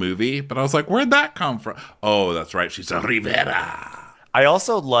whole movie, but I was like, where'd that come from? Oh, that's right. She's a Rivera. I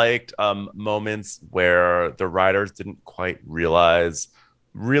also liked moments where the writers didn't quite realize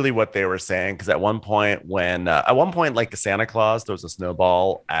really what they were saying, because at one point like Santa Claus throws a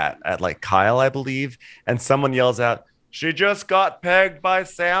snowball at like Kyle, I believe, and someone yells out, "She just got pegged by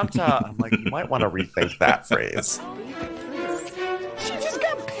Santa." I'm like, you might want to rethink that phrase. She just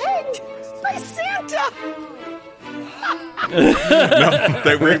got pegged by Santa. No,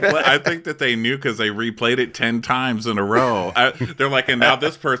 I think that they knew because they replayed it 10 times in a row. They're like, and now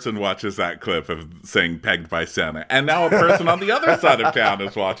this person watches that clip of saying pegged by Santa. And now a person on the other side of town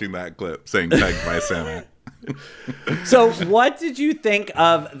is watching that clip saying pegged by Santa. So what did you think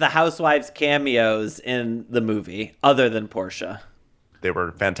of the Housewives cameos in the movie, other than Portia? They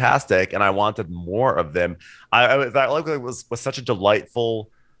were fantastic, and I wanted more of them. It was such a delightful,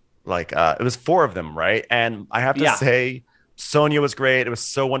 like, it was 4 of them, right? And I have to say, Sonia was great. It was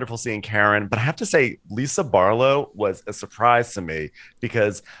so wonderful seeing Karen. But I have to say, Lisa Barlow was a surprise to me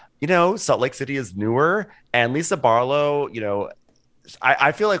because, Salt Lake City is newer. And Lisa Barlow,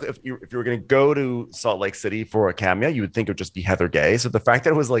 I feel like if you were going to go to Salt Lake City for a cameo, you would think it would just be Heather Gay. So the fact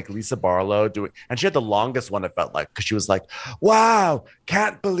that it was like Lisa Barlow doing, and she had the longest one, it felt like, because she was like, "Wow,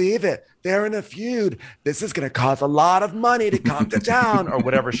 can't believe it. They're in a feud. This is going to cost a lot of money to come to town," or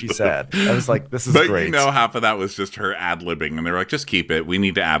whatever she said. I was like, this is great. But half of that was just her ad-libbing, and they were like, just keep it. We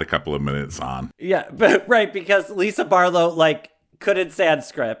need to add a couple of minutes on. Yeah, but right, because Lisa Barlow, couldn't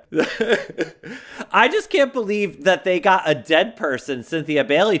Sanskrit. I just can't believe that they got a dead person, Cynthia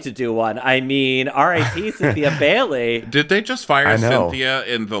Bailey, to do one. I mean, R.I.P. Cynthia Bailey. Did they just fire Cynthia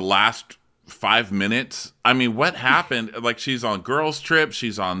in the last 5 minutes? I mean, what happened? Like, she's on Girls Trip.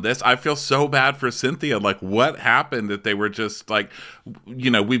 She's on this. I feel so bad for Cynthia. Like, what happened that they were just like,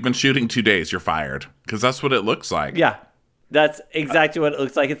 we've been shooting 2 days. You're fired. Because that's what it looks like. Yeah. That's exactly what it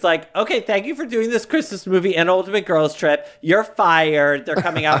looks like. It's like, okay, thank you for doing this Christmas movie and Ultimate Girls Trip. You're fired. They're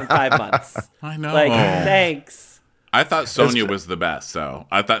coming out in 5 months. I know. Thanks. I thought Sonia was the best, so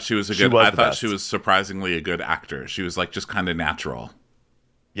I thought she was she was surprisingly a good actor. She was like just kind of natural.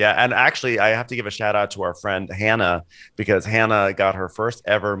 Yeah, and actually, I have to give a shout out to our friend Hannah, because Hannah got her first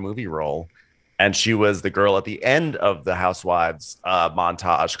ever movie role. And she was the girl at the end of the Housewives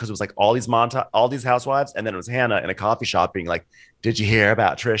montage, because it was like all these housewives, and then it was Hannah in a coffee shop being like, "Did you hear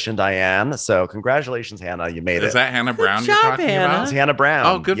about Trish and Diane?" So congratulations, Hannah, you made it. Is that Hannah Brown you're talking about? It's Hannah Brown.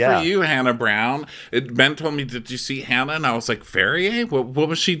 Oh, good for you, Hannah Brown. Ben told me, "Did you see Hannah?" And I was like, "Ferrier? What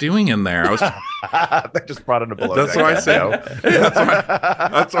was she doing in there?" I was. They just brought in a below. That's why I said.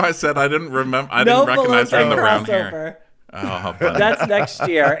 That's why I said I didn't remember. I didn't recognize her in the brown hair. Oh, that's next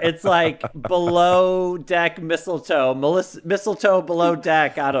year. It's like below deck mistletoe, mistletoe below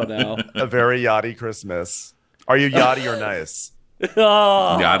deck. I don't know. A very yachty Christmas. Are you yachty or nice?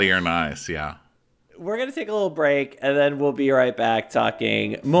 Yachty or nice, yeah. We're going to take a little break, and then we'll be right back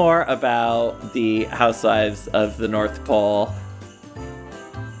talking more about the Housewives of the North Pole.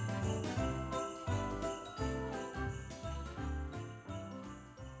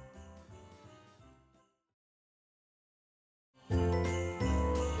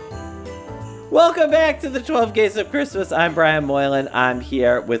 Welcome back to the 12 Gays of Christmas. I'm Brian Moylan. I'm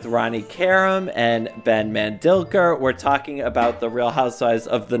here with Ronnie Karam and Ben Mendelker. We're talking about the Real Housewives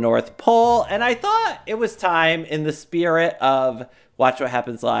of the North Pole, and I thought it was time, in the spirit of Watch What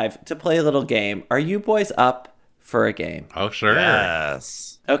Happens Live, to play a little game. Are you boys up for a game? Oh, sure.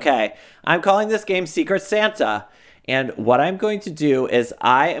 Yes. Okay. I'm calling this game Secret Santa, and what I'm going to do is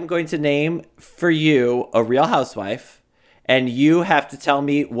I am going to name for you a real housewife, and you have to tell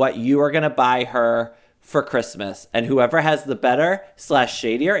me what you are going to buy her for Christmas. And whoever has the better /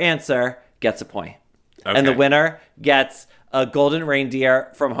 shadier answer gets a point. Okay. And the winner gets a golden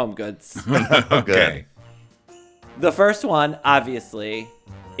reindeer from Home Goods. Okay. The first one, obviously,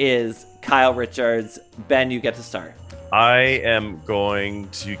 is Kyle Richards. Ben, you get to start. I am going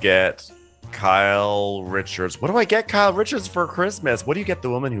to get Kyle Richards. What do I get Kyle Richards for Christmas? What do you get the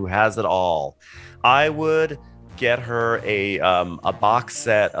woman who has it all? I would get her a box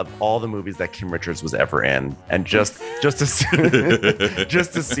set of all the movies that Kim Richards was ever in, and just to see,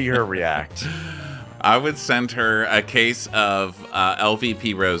 just to see her react. I would send her a case of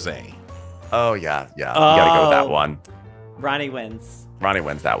LVP Rosé. Oh yeah, you gotta go with that one. Ronnie wins. Ronnie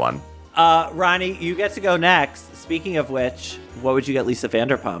wins that one. Ronnie, you get to go next. Speaking of which, what would you get Lisa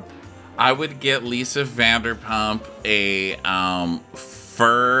Vanderpump? I would get Lisa Vanderpump a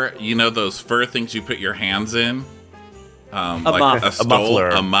fur, those fur things you put your hands in? muff. a stole, muffler.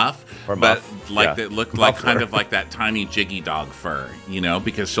 a muff, Or but muff. like Yeah. that looked like Muffler. kind of like that tiny jiggy dog fur,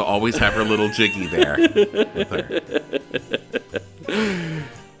 because she'll always have her little jiggy there with her.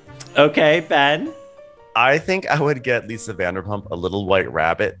 Okay, Ben. I think I would get Lisa Vanderpump a little white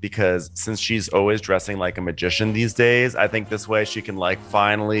rabbit because since she's always dressing like a magician these days, I think this way she can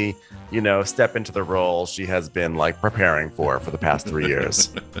finally, step into the role she has been preparing for the past 3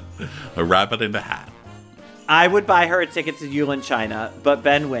 years. A rabbit in a hat. I would buy her a ticket to Yulin, China, but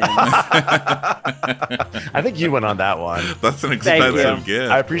Ben wins. I think you went on that one. That's an Thank expensive you.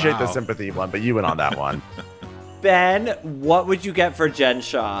 gift. I appreciate the Wow. sympathy one, but you went on that one. Ben, what would you get for Jen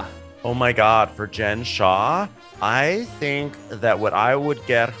Shaw? Oh my God, for Jen Shaw, I think that what I would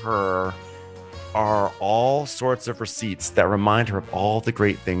get her are all sorts of receipts that remind her of all the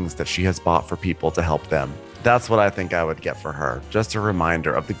great things that she has bought for people to help them. That's what I think I would get for her. Just a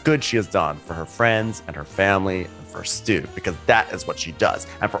reminder of the good she has done for her friends and her family and for Stu, because that is what she does.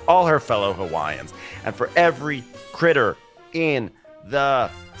 And for all her fellow Hawaiians and for every critter in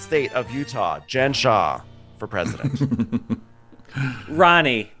the state of Utah, Jen Shaw for president.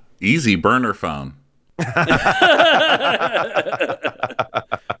 Ronnie. Easy burner phone.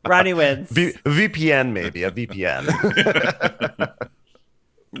 Ronnie wins. VPN, maybe, a VPN.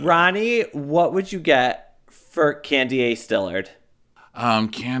 Ronnie, what would you get for Candy A. Stillard?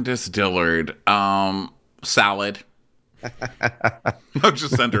 Candace Dillard. Salad. I'll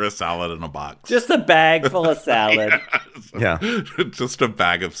just send her a salad in a box. Just a bag full of salad. Yeah. Just a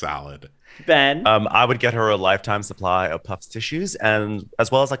bag of salad. Ben? I would get her a lifetime supply of Puffs tissues and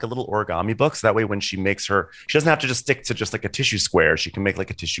as well as a little origami book. So that way when she makes she doesn't have to just stick to just a tissue square. She can make a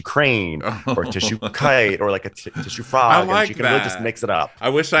tissue crane or a tissue kite or a tissue frog. I like and she can really just that. mix it up. I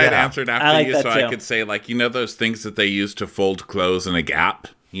wish I had Yeah. answered I after like you that so too. I could say those things that they use to fold clothes in a Gap.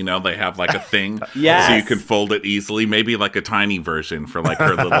 They have a thing Yes. so you can fold it easily. Maybe a tiny version for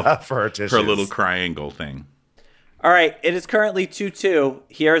her little For her tissues. her little triangle thing. All right, it is currently 2-2.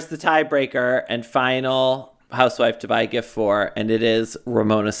 Here's the tiebreaker and final housewife to buy a gift for, and it is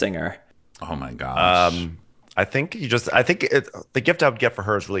Ramona Singer. Oh my gosh. I think the gift I would get for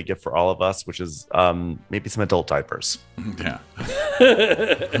her is really a gift for all of us, which is maybe some adult diapers. Yeah.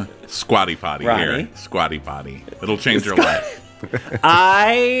 Squatty potty Ronnie? here. Squatty potty. It'll change your life.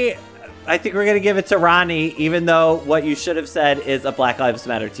 I think we're going to give it to Ronnie, even though what you should have said is a Black Lives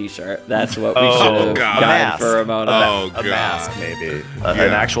Matter t-shirt. That's what we should have God. gotten for Ramona. Oh, A God. mask, maybe. An Yeah.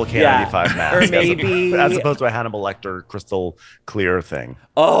 actual Yeah. K95 mask. Or maybe- As opposed to a Hannibal Lecter crystal clear thing.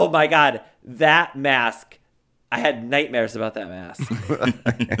 Oh my God, that mask. I had nightmares about that mask.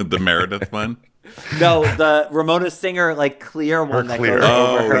 The Meredith one. No, the Ramona Singer clear one that clear. goes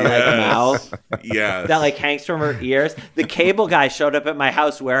over her yes. mouth. Yes. That hangs from her ears. The cable guy showed up at my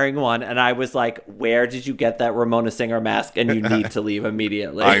house wearing one, and I was like, "Where did you get that Ramona Singer mask?" And you need to leave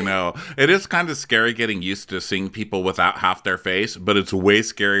immediately. I know. It is kind of scary getting used to seeing people without half their face, but it's way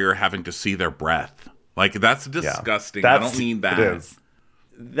scarier having to see their breath. That's disgusting. I don't need that. It is.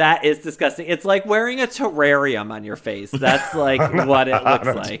 That is disgusting. It's like wearing a terrarium on your face. That's what it looks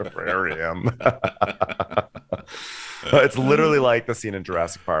like. Terrarium. It's literally like the scene in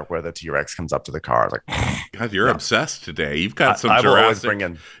Jurassic Park where the T-Rex comes up to the car. God, you're obsessed today. You've got some I will always Jurassic. bring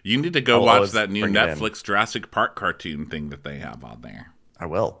in- You need to I go will watch always that new bring it in. Netflix Jurassic Park cartoon thing that they have on there. I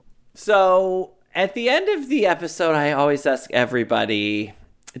will. So at the end of the episode, I always ask everybody,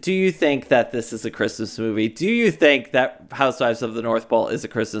 do you think that this is a Christmas movie? Do you think that Housewives of the North Pole is a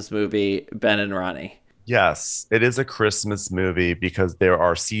Christmas movie, Ben and Ronnie? Yes, it is a Christmas movie because there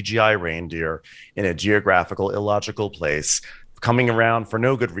are CGI reindeer in a geographical, illogical place coming around for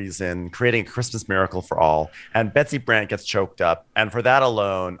no good reason, creating a Christmas miracle for all. And Betsy Brandt gets choked up. And for that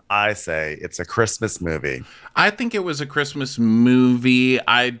alone, I say it's a Christmas movie. I think it was a Christmas movie.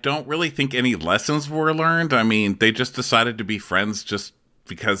 I don't really think any lessons were learned. I mean, they just decided to be friends just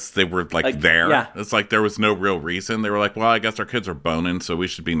because they were there. Yeah. It's there was no real reason. They were well, I guess our kids are boning, so we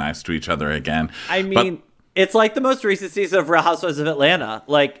should be nice to each other again. I mean, it's like the most recent season of Real Housewives of Atlanta.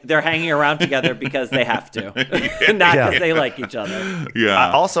 They're hanging around together because they have to, not because they like each other.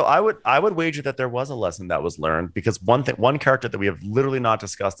 Yeah. Also, I would wager that there was a lesson that was learned because one character that we have literally not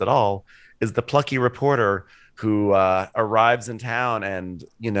discussed at all is the plucky reporter who arrives in town and,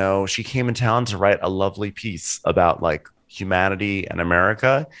 she came in town to write a lovely piece about humanity and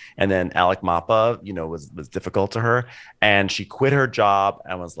America. And then Alec Mapa, was difficult to her. And she quit her job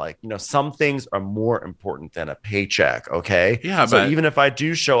and was like, some things are more important than a paycheck. Okay. Yeah. So but even if I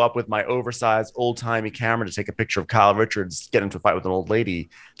do show up with my oversized old timey camera to take a picture of Kyle Richards get into a fight with an old lady,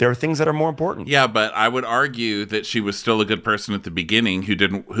 there are things that are more important. Yeah, but I would argue that she was still a good person at the beginning who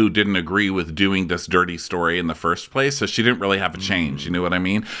didn't agree with doing this dirty story in the first place. So she didn't really have a change. You know what I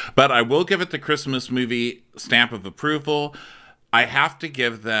mean? But I will give it the Christmas movie stamp of approval. I have to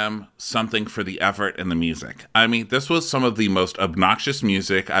give them something for the effort and the music. I mean, this was some of the most obnoxious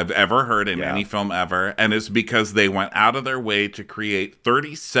music I've ever heard in any film ever. And it's because they went out of their way to create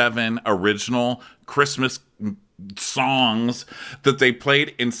 37 original Christmas songs that they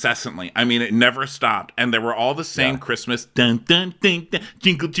played incessantly. I mean, it never stopped. And they were all the same Christmas. Dun, dun, dun, dun,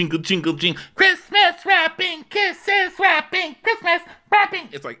 jingle, jingle, jingle, jingle. Christmas wrapping, kisses wrapping, Christmas wrapping.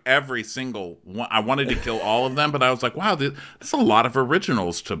 It's like every single one. I wanted to kill all of them, but I was like, wow, there's a lot of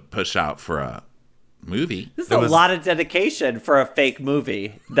originals to push out for a movie. This is a lot of dedication for a fake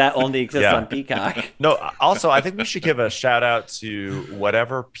movie that only exists on Peacock. No, also, I think we should give a shout out to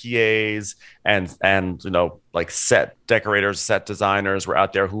whatever PAs and like set decorators, set designers were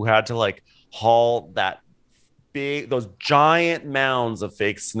out there who had to like haul those giant mounds of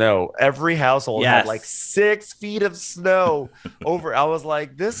fake snow. Every household had like 6 feet of snow over. I was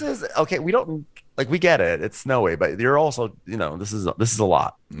like, this is okay. We don't like, we get it. It's snowy, but you're also, this is a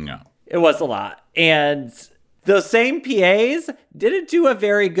lot. No. It was a lot. And those same PAs didn't do a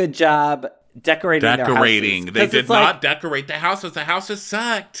very good job decorating their houses. They did not decorate the houses. The houses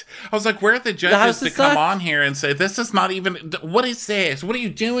sucked. I was like, where are the judges to come on here and say, this is not even, what is this? What are you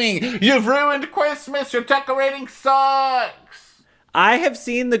doing? You've ruined Christmas. Your decorating sucks. I have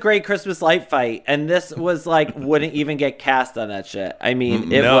seen the Great Christmas Light Fight, and this was like, wouldn't even get cast on that shit. I mean,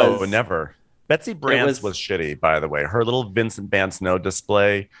 never. Betsy Brandt's was shitty, by the way. Her little Vincent Van Snow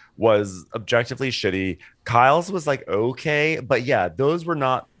display was objectively shitty. Kyle's was like okay, but yeah, those were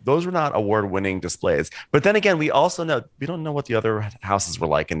not award-winning displays. But then again, we don't know what the other houses were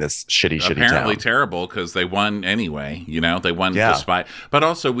like in this shitty town. Apparently terrible, because they won anyway. They won despite. But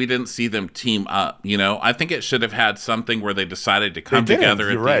also, we didn't see them team up. I think it should have had something where they decided to come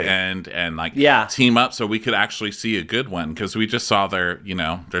together at the end and team up, so we could actually see a good one, because we just saw their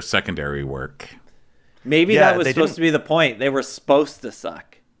secondary work. Maybe that was supposed to be the point. They were supposed to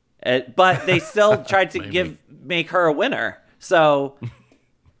suck, but they still tried to make her a winner. So.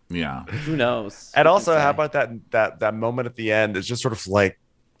 Yeah. Who knows? And also, how about that moment at the end? It's just sort of like,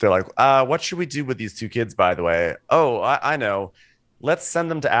 they're like, what should we do with these 2 kids, by the way? Oh, I know. Let's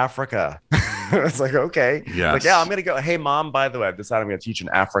send them to Africa. It's like, okay. Yes. Like, I'm going to go. Hey, Mom, by the way, I've decided I'm going to teach in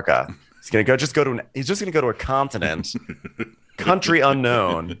Africa. He's just going to go to a continent, country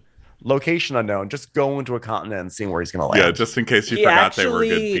unknown, location unknown, just go into a continent and seeing where he's going to land. Yeah, just in case you forgot they were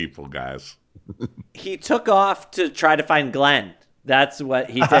good people, guys. He took off to try to find Glenn. That's what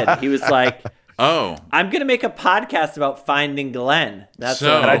he did. He was like, I'm going to make a podcast about finding Glenn. That's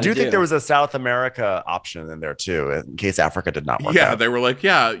what I do think there was a South America option in there, too, in case Africa did not work out. Yeah, they were like,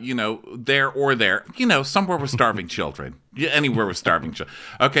 there or there. Somewhere with starving children. Anywhere with starving children.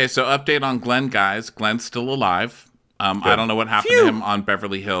 Okay, so update on Glenn, guys. Glenn's still alive. I don't know what happened to him on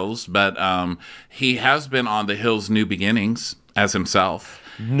Beverly Hills, but he has been on The Hills New Beginnings as himself.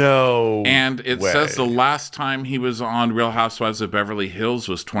 No. And it says the last time he was on Real Housewives of Beverly Hills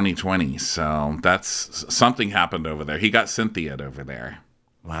was 2020. So that's something happened over there. He got Cynthia over there.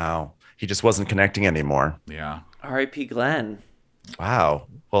 Wow. He just wasn't connecting anymore. Yeah. R.I.P. Glenn. Wow.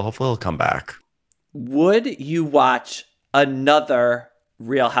 Well, hopefully he'll come back. Would you watch another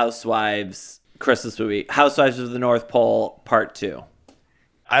Real Housewives Christmas movie, Housewives of the North Pole Part 2?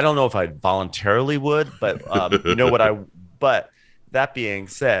 I don't know if I voluntarily would, but but that being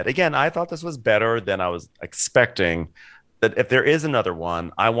said, again, I thought this was better than I was expecting. That if there is another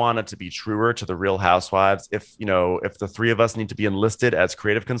one, I want it to be truer to the Real Housewives. If the 3 of us need to be enlisted as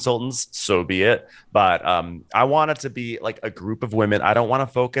creative consultants, so be it. But I want it to be like a group of women. I don't want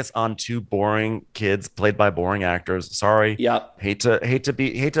to focus on 2 boring kids played by boring actors. Sorry. Yep. Hate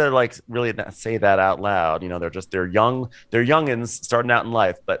to like really say that out loud. They're youngins starting out in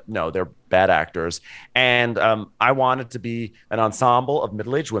life, but no, they're bad actors. And I want it to be an ensemble of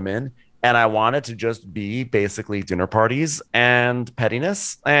middle-aged women. And I want it to just be basically dinner parties and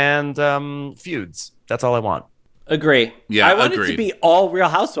pettiness and feuds. That's all I want. Agree. Yeah, I want it to be all Real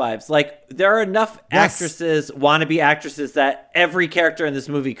Housewives. Like, there are enough Yes. wannabe actresses, that every character in this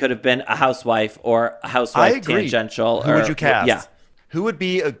movie could have been a housewife or a housewife I agree. tangential. Who would you cast? Yeah. Who would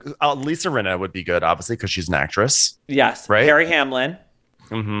be Lisa Rinna would be good, obviously, because she's an actress. Yes. Right? Harry Hamlin.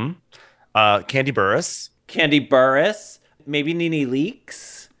 Mm-hmm. Candy Burris. Candy Burris. Maybe Nene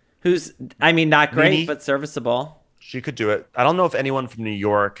Leakes, who's, not great, Nene? but serviceable. She could do it. I don't know if anyone from New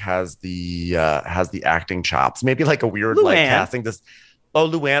York has the acting chops. Maybe like a weird like Luann. casting this. Oh,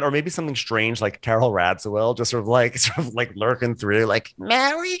 Luann, or maybe something strange like Carol Radziwill, just sort of like lurking through, like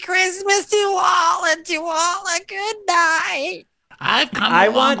Merry Christmas to all and to all a good night. I've come a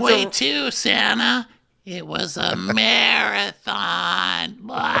long way too, Santa. It was a marathon.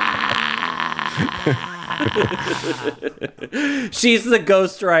 She's the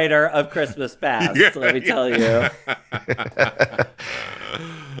ghostwriter of Christmas Past, let me tell you.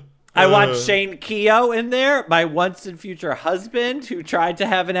 I want Shane Keogh in there, my once and future husband who tried to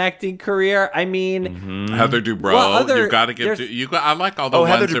have an acting career. Heather Dubrow. You got to give I like all the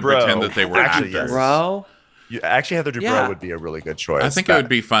ones that pretend that they were actors. Yes. Heather Dubrow would be a really good choice. I think it would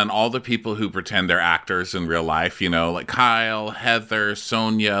be fun. All the people who pretend they're actors in real life, like Kyle, Heather,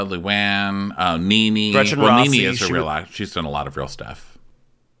 Sonia, Luann, Nene. Gretchen Rossi, Nene is a real actor. She's done a lot of real stuff.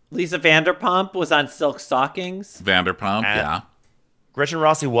 Lisa Vanderpump was on Silk Stockings. Vanderpump, yeah. Gretchen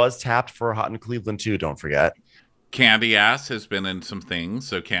Rossi was tapped for Hot in Cleveland too, don't forget. Candy Ass has been in some things,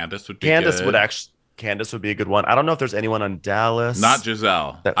 so Candace would be good. Candace would be a good one. I don't know if there's anyone on Dallas. Not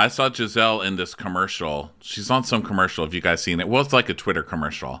Giselle. I saw Giselle in this commercial. She's on some commercial. Have you guys seen it? Well, it's like a Twitter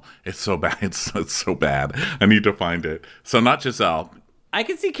commercial. It's so bad. It's so bad. I need to find it. So not Giselle. I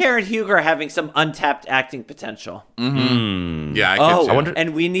can see Karen Huger having some untapped acting potential. Mm-hmm. Yeah, I can too.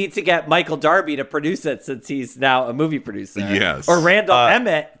 And we need to get Michael Darby to produce it since he's now a movie producer. Yes. Or Randall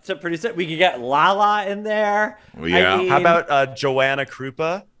Emmett to produce it. We could get Lala in there. Yeah. How about Joanna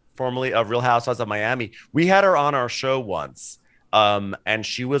Krupa, formerly of Real Housewives of Miami? We had her on our show once. And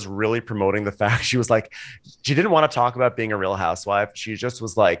she was really promoting the fact she was like, she didn't want to talk about being a Real Housewife. She just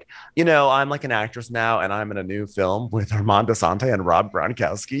was like, I'm like an actress now, and I'm in a new film with Armand Desante and Rob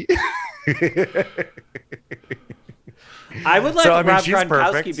Gronkowski. I would like Rob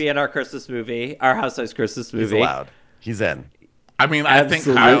Gronkowski be in our Christmas movie, our Housewives Christmas movie. He's allowed. He's in. I think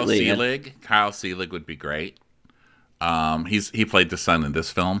Kyle Seelig would be great. He played the son in this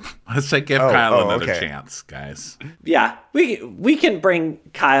film. Let's say give Kyle another chance, guys. Yeah, we can bring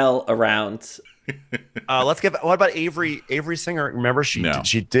Kyle around. What about Avery Singer? Remember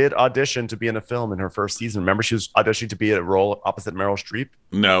she did audition to be in a film in her first season. Remember she was auditioning to be a role opposite Meryl Streep?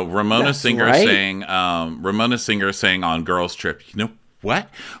 No, Ramona Singer saying on Girls Trip, you know what?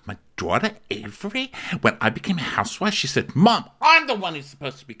 My daughter Avery, when I became a housewife, she said, "Mom, I'm the one who's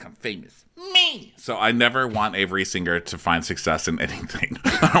supposed to become famous. Me." So I never want Avery Singer to find success in anything.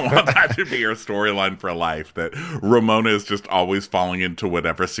 I want that to be her storyline for life, that Ramona is just always falling into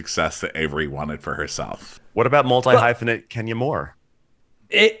whatever success that Avery wanted for herself. What about multi-hyphenate Kenya Moore?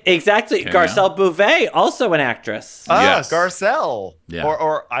 Exactly. Kenya. Garcelle Bouvet, also an actress. Yes. Garcelle. Yeah.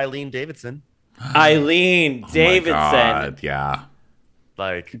 Or Eileen Davidson. Eileen Davidson. My God, yeah.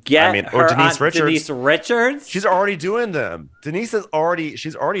 Or Denise Richards. Denise Richards. She's already doing them. She's already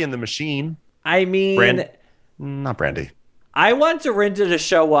in the machine. Not Brandy. I want Dorinda to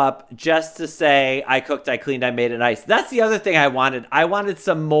show up just to say, I cooked, I cleaned, I made it nice. That's the other thing I wanted. I wanted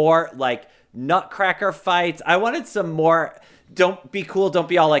some more like nutcracker fights. I wanted some more, don't be cool, don't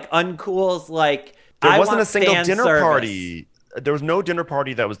be all like uncools. Like there wasn't a single dinner party. There was no dinner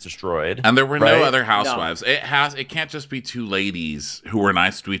party that was destroyed, and there were no other housewives. No. It can't just be two ladies who were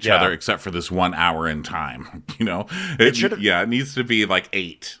nice to each other, except for this 1 hour in time. It needs to be like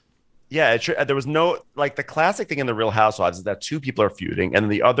 8. Yeah, there was no like the classic thing in the Real Housewives is that two people are feuding,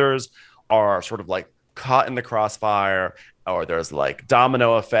 and the others are sort of like caught in the crossfire, or there's like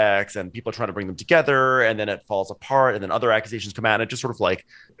domino effects, and people are trying to bring them together, and then it falls apart, and then other accusations come out, and it just sort of like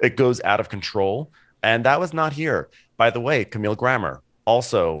it goes out of control. And that was not here. By the way, Camille Grammer,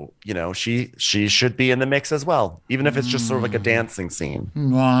 also, she should be in the mix as well, even if it's just sort of like a dancing scene.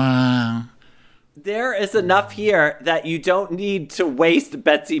 Wow. There is enough here that you don't need to waste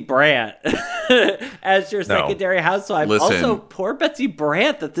Betsy Brandt as your secondary housewife. Listen, also, poor Betsy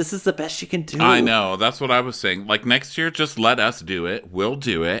Brandt, that this is the best she can do. I know. That's what I was saying. Like next year, just let us do it. We'll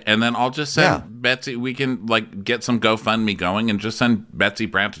do it. And then I'll just send Betsy. We can like get some GoFundMe going and just send Betsy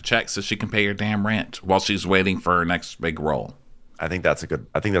Brandt a check so she can pay her damn rent while she's waiting for her next big role. I think that's a good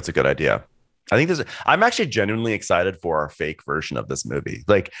idea. I'm actually genuinely excited for our fake version of this movie.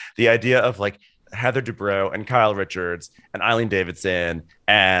 Like the idea of like Heather Dubrow and Kyle Richards and Eileen Davidson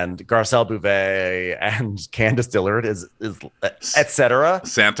and Garcelle Bouvet and Candace Dillard is etc.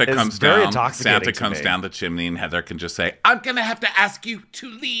 Santa comes down the chimney, and Heather can just say, "I'm gonna have to ask you to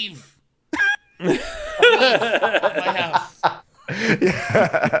leave my house."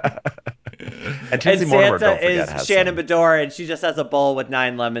 Yeah. And Tinsy Mortimer, don't Santa forget, is has Shannon some. Bedore, and she just has a bowl with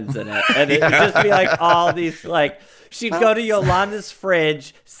 9 lemons in it. And it'd just be like all these, like, she'd go to Yolanda's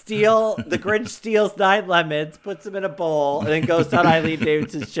fridge, the Grinch steals 9 lemons, puts them in a bowl, and then goes down Eileen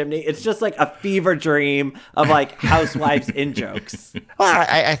Davidson's chimney. It's just like a fever dream of like housewives in jokes. Well,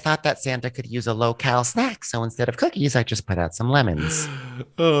 I thought that Santa could use a low-cal snack, so instead of cookies, I just put out some lemons.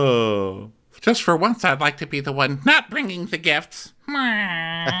 Oh. Just for once, I'd like to be the one not bringing the gifts.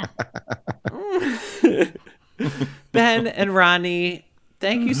 Ben and Ronnie,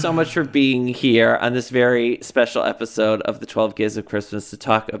 thank you so much for being here on this very special episode of the 12 Days of Christmas to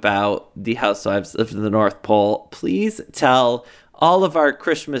talk about the Housewives of the North Pole. Please tell all of our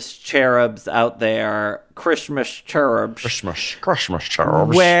Christmas cherubs out there, Christmas cherubs,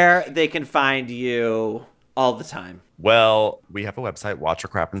 where they can find you all the time. Well, we have a website,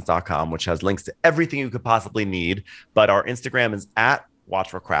 watchwhatcrappens.com, which has links to everything you could possibly need. But our Instagram is at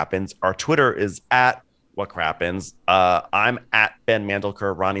Watch What Crappens. Our Twitter is at What Crappens. I'm at Ben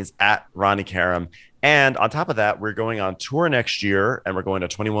Mendelker. Ronnie's at Ronnie Karam. And on top of that, we're going on tour next year, and we're going to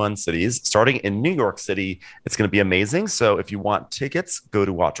 21 cities, starting in New York City. It's going to be amazing. So if you want tickets, go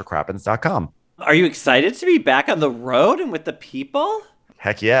to watchwhatcrappens.com. Are you excited to be back on the road and with the people?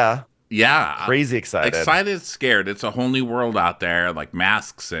 Heck yeah. Yeah. Crazy excited. Excited, scared. It's a whole new world out there, like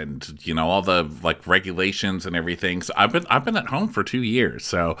masks and, all the like regulations and everything. So I've been at home for 2 years.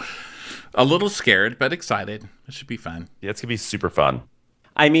 So a little scared, but excited. It should be fun. Yeah, it's going to be super fun.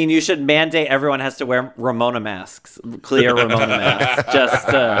 I mean, you should mandate everyone has to wear Ramona masks, clear Ramona masks. Just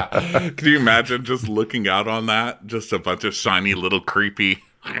Can you imagine just looking out on that? Just a bunch of shiny little creepy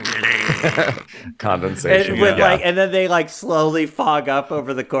condensation. And then they like slowly fog up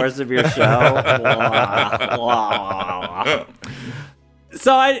over the course of your show.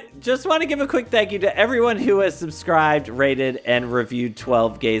 So I just want to give a quick thank you to everyone who has subscribed, rated, and reviewed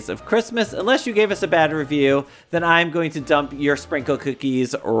 12 Days of Christmas. Unless you gave us a bad review, then I'm going to dump your sprinkle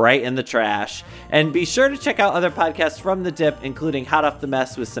cookies right in the trash. And be sure to check out other podcasts from The Dip, including Hot Off the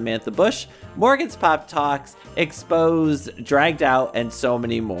Mess with Samantha Bush, Morgan's Pop Talks, Exposed, Dragged Out, and so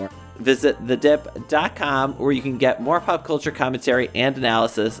many more. Visit thedip.com where you can get more pop culture commentary and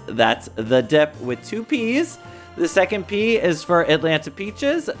analysis. That's The Dip with 2 P's. The second P is for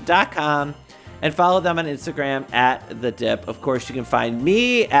AtlantaPeaches.com, and follow them on Instagram at The Dip. Of course, you can find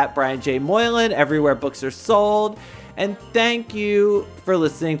me at Brian J. Moylan everywhere books are sold. And thank you for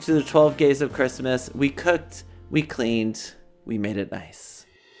listening to the 12 Days of Christmas. We cooked, we cleaned, we made it nice.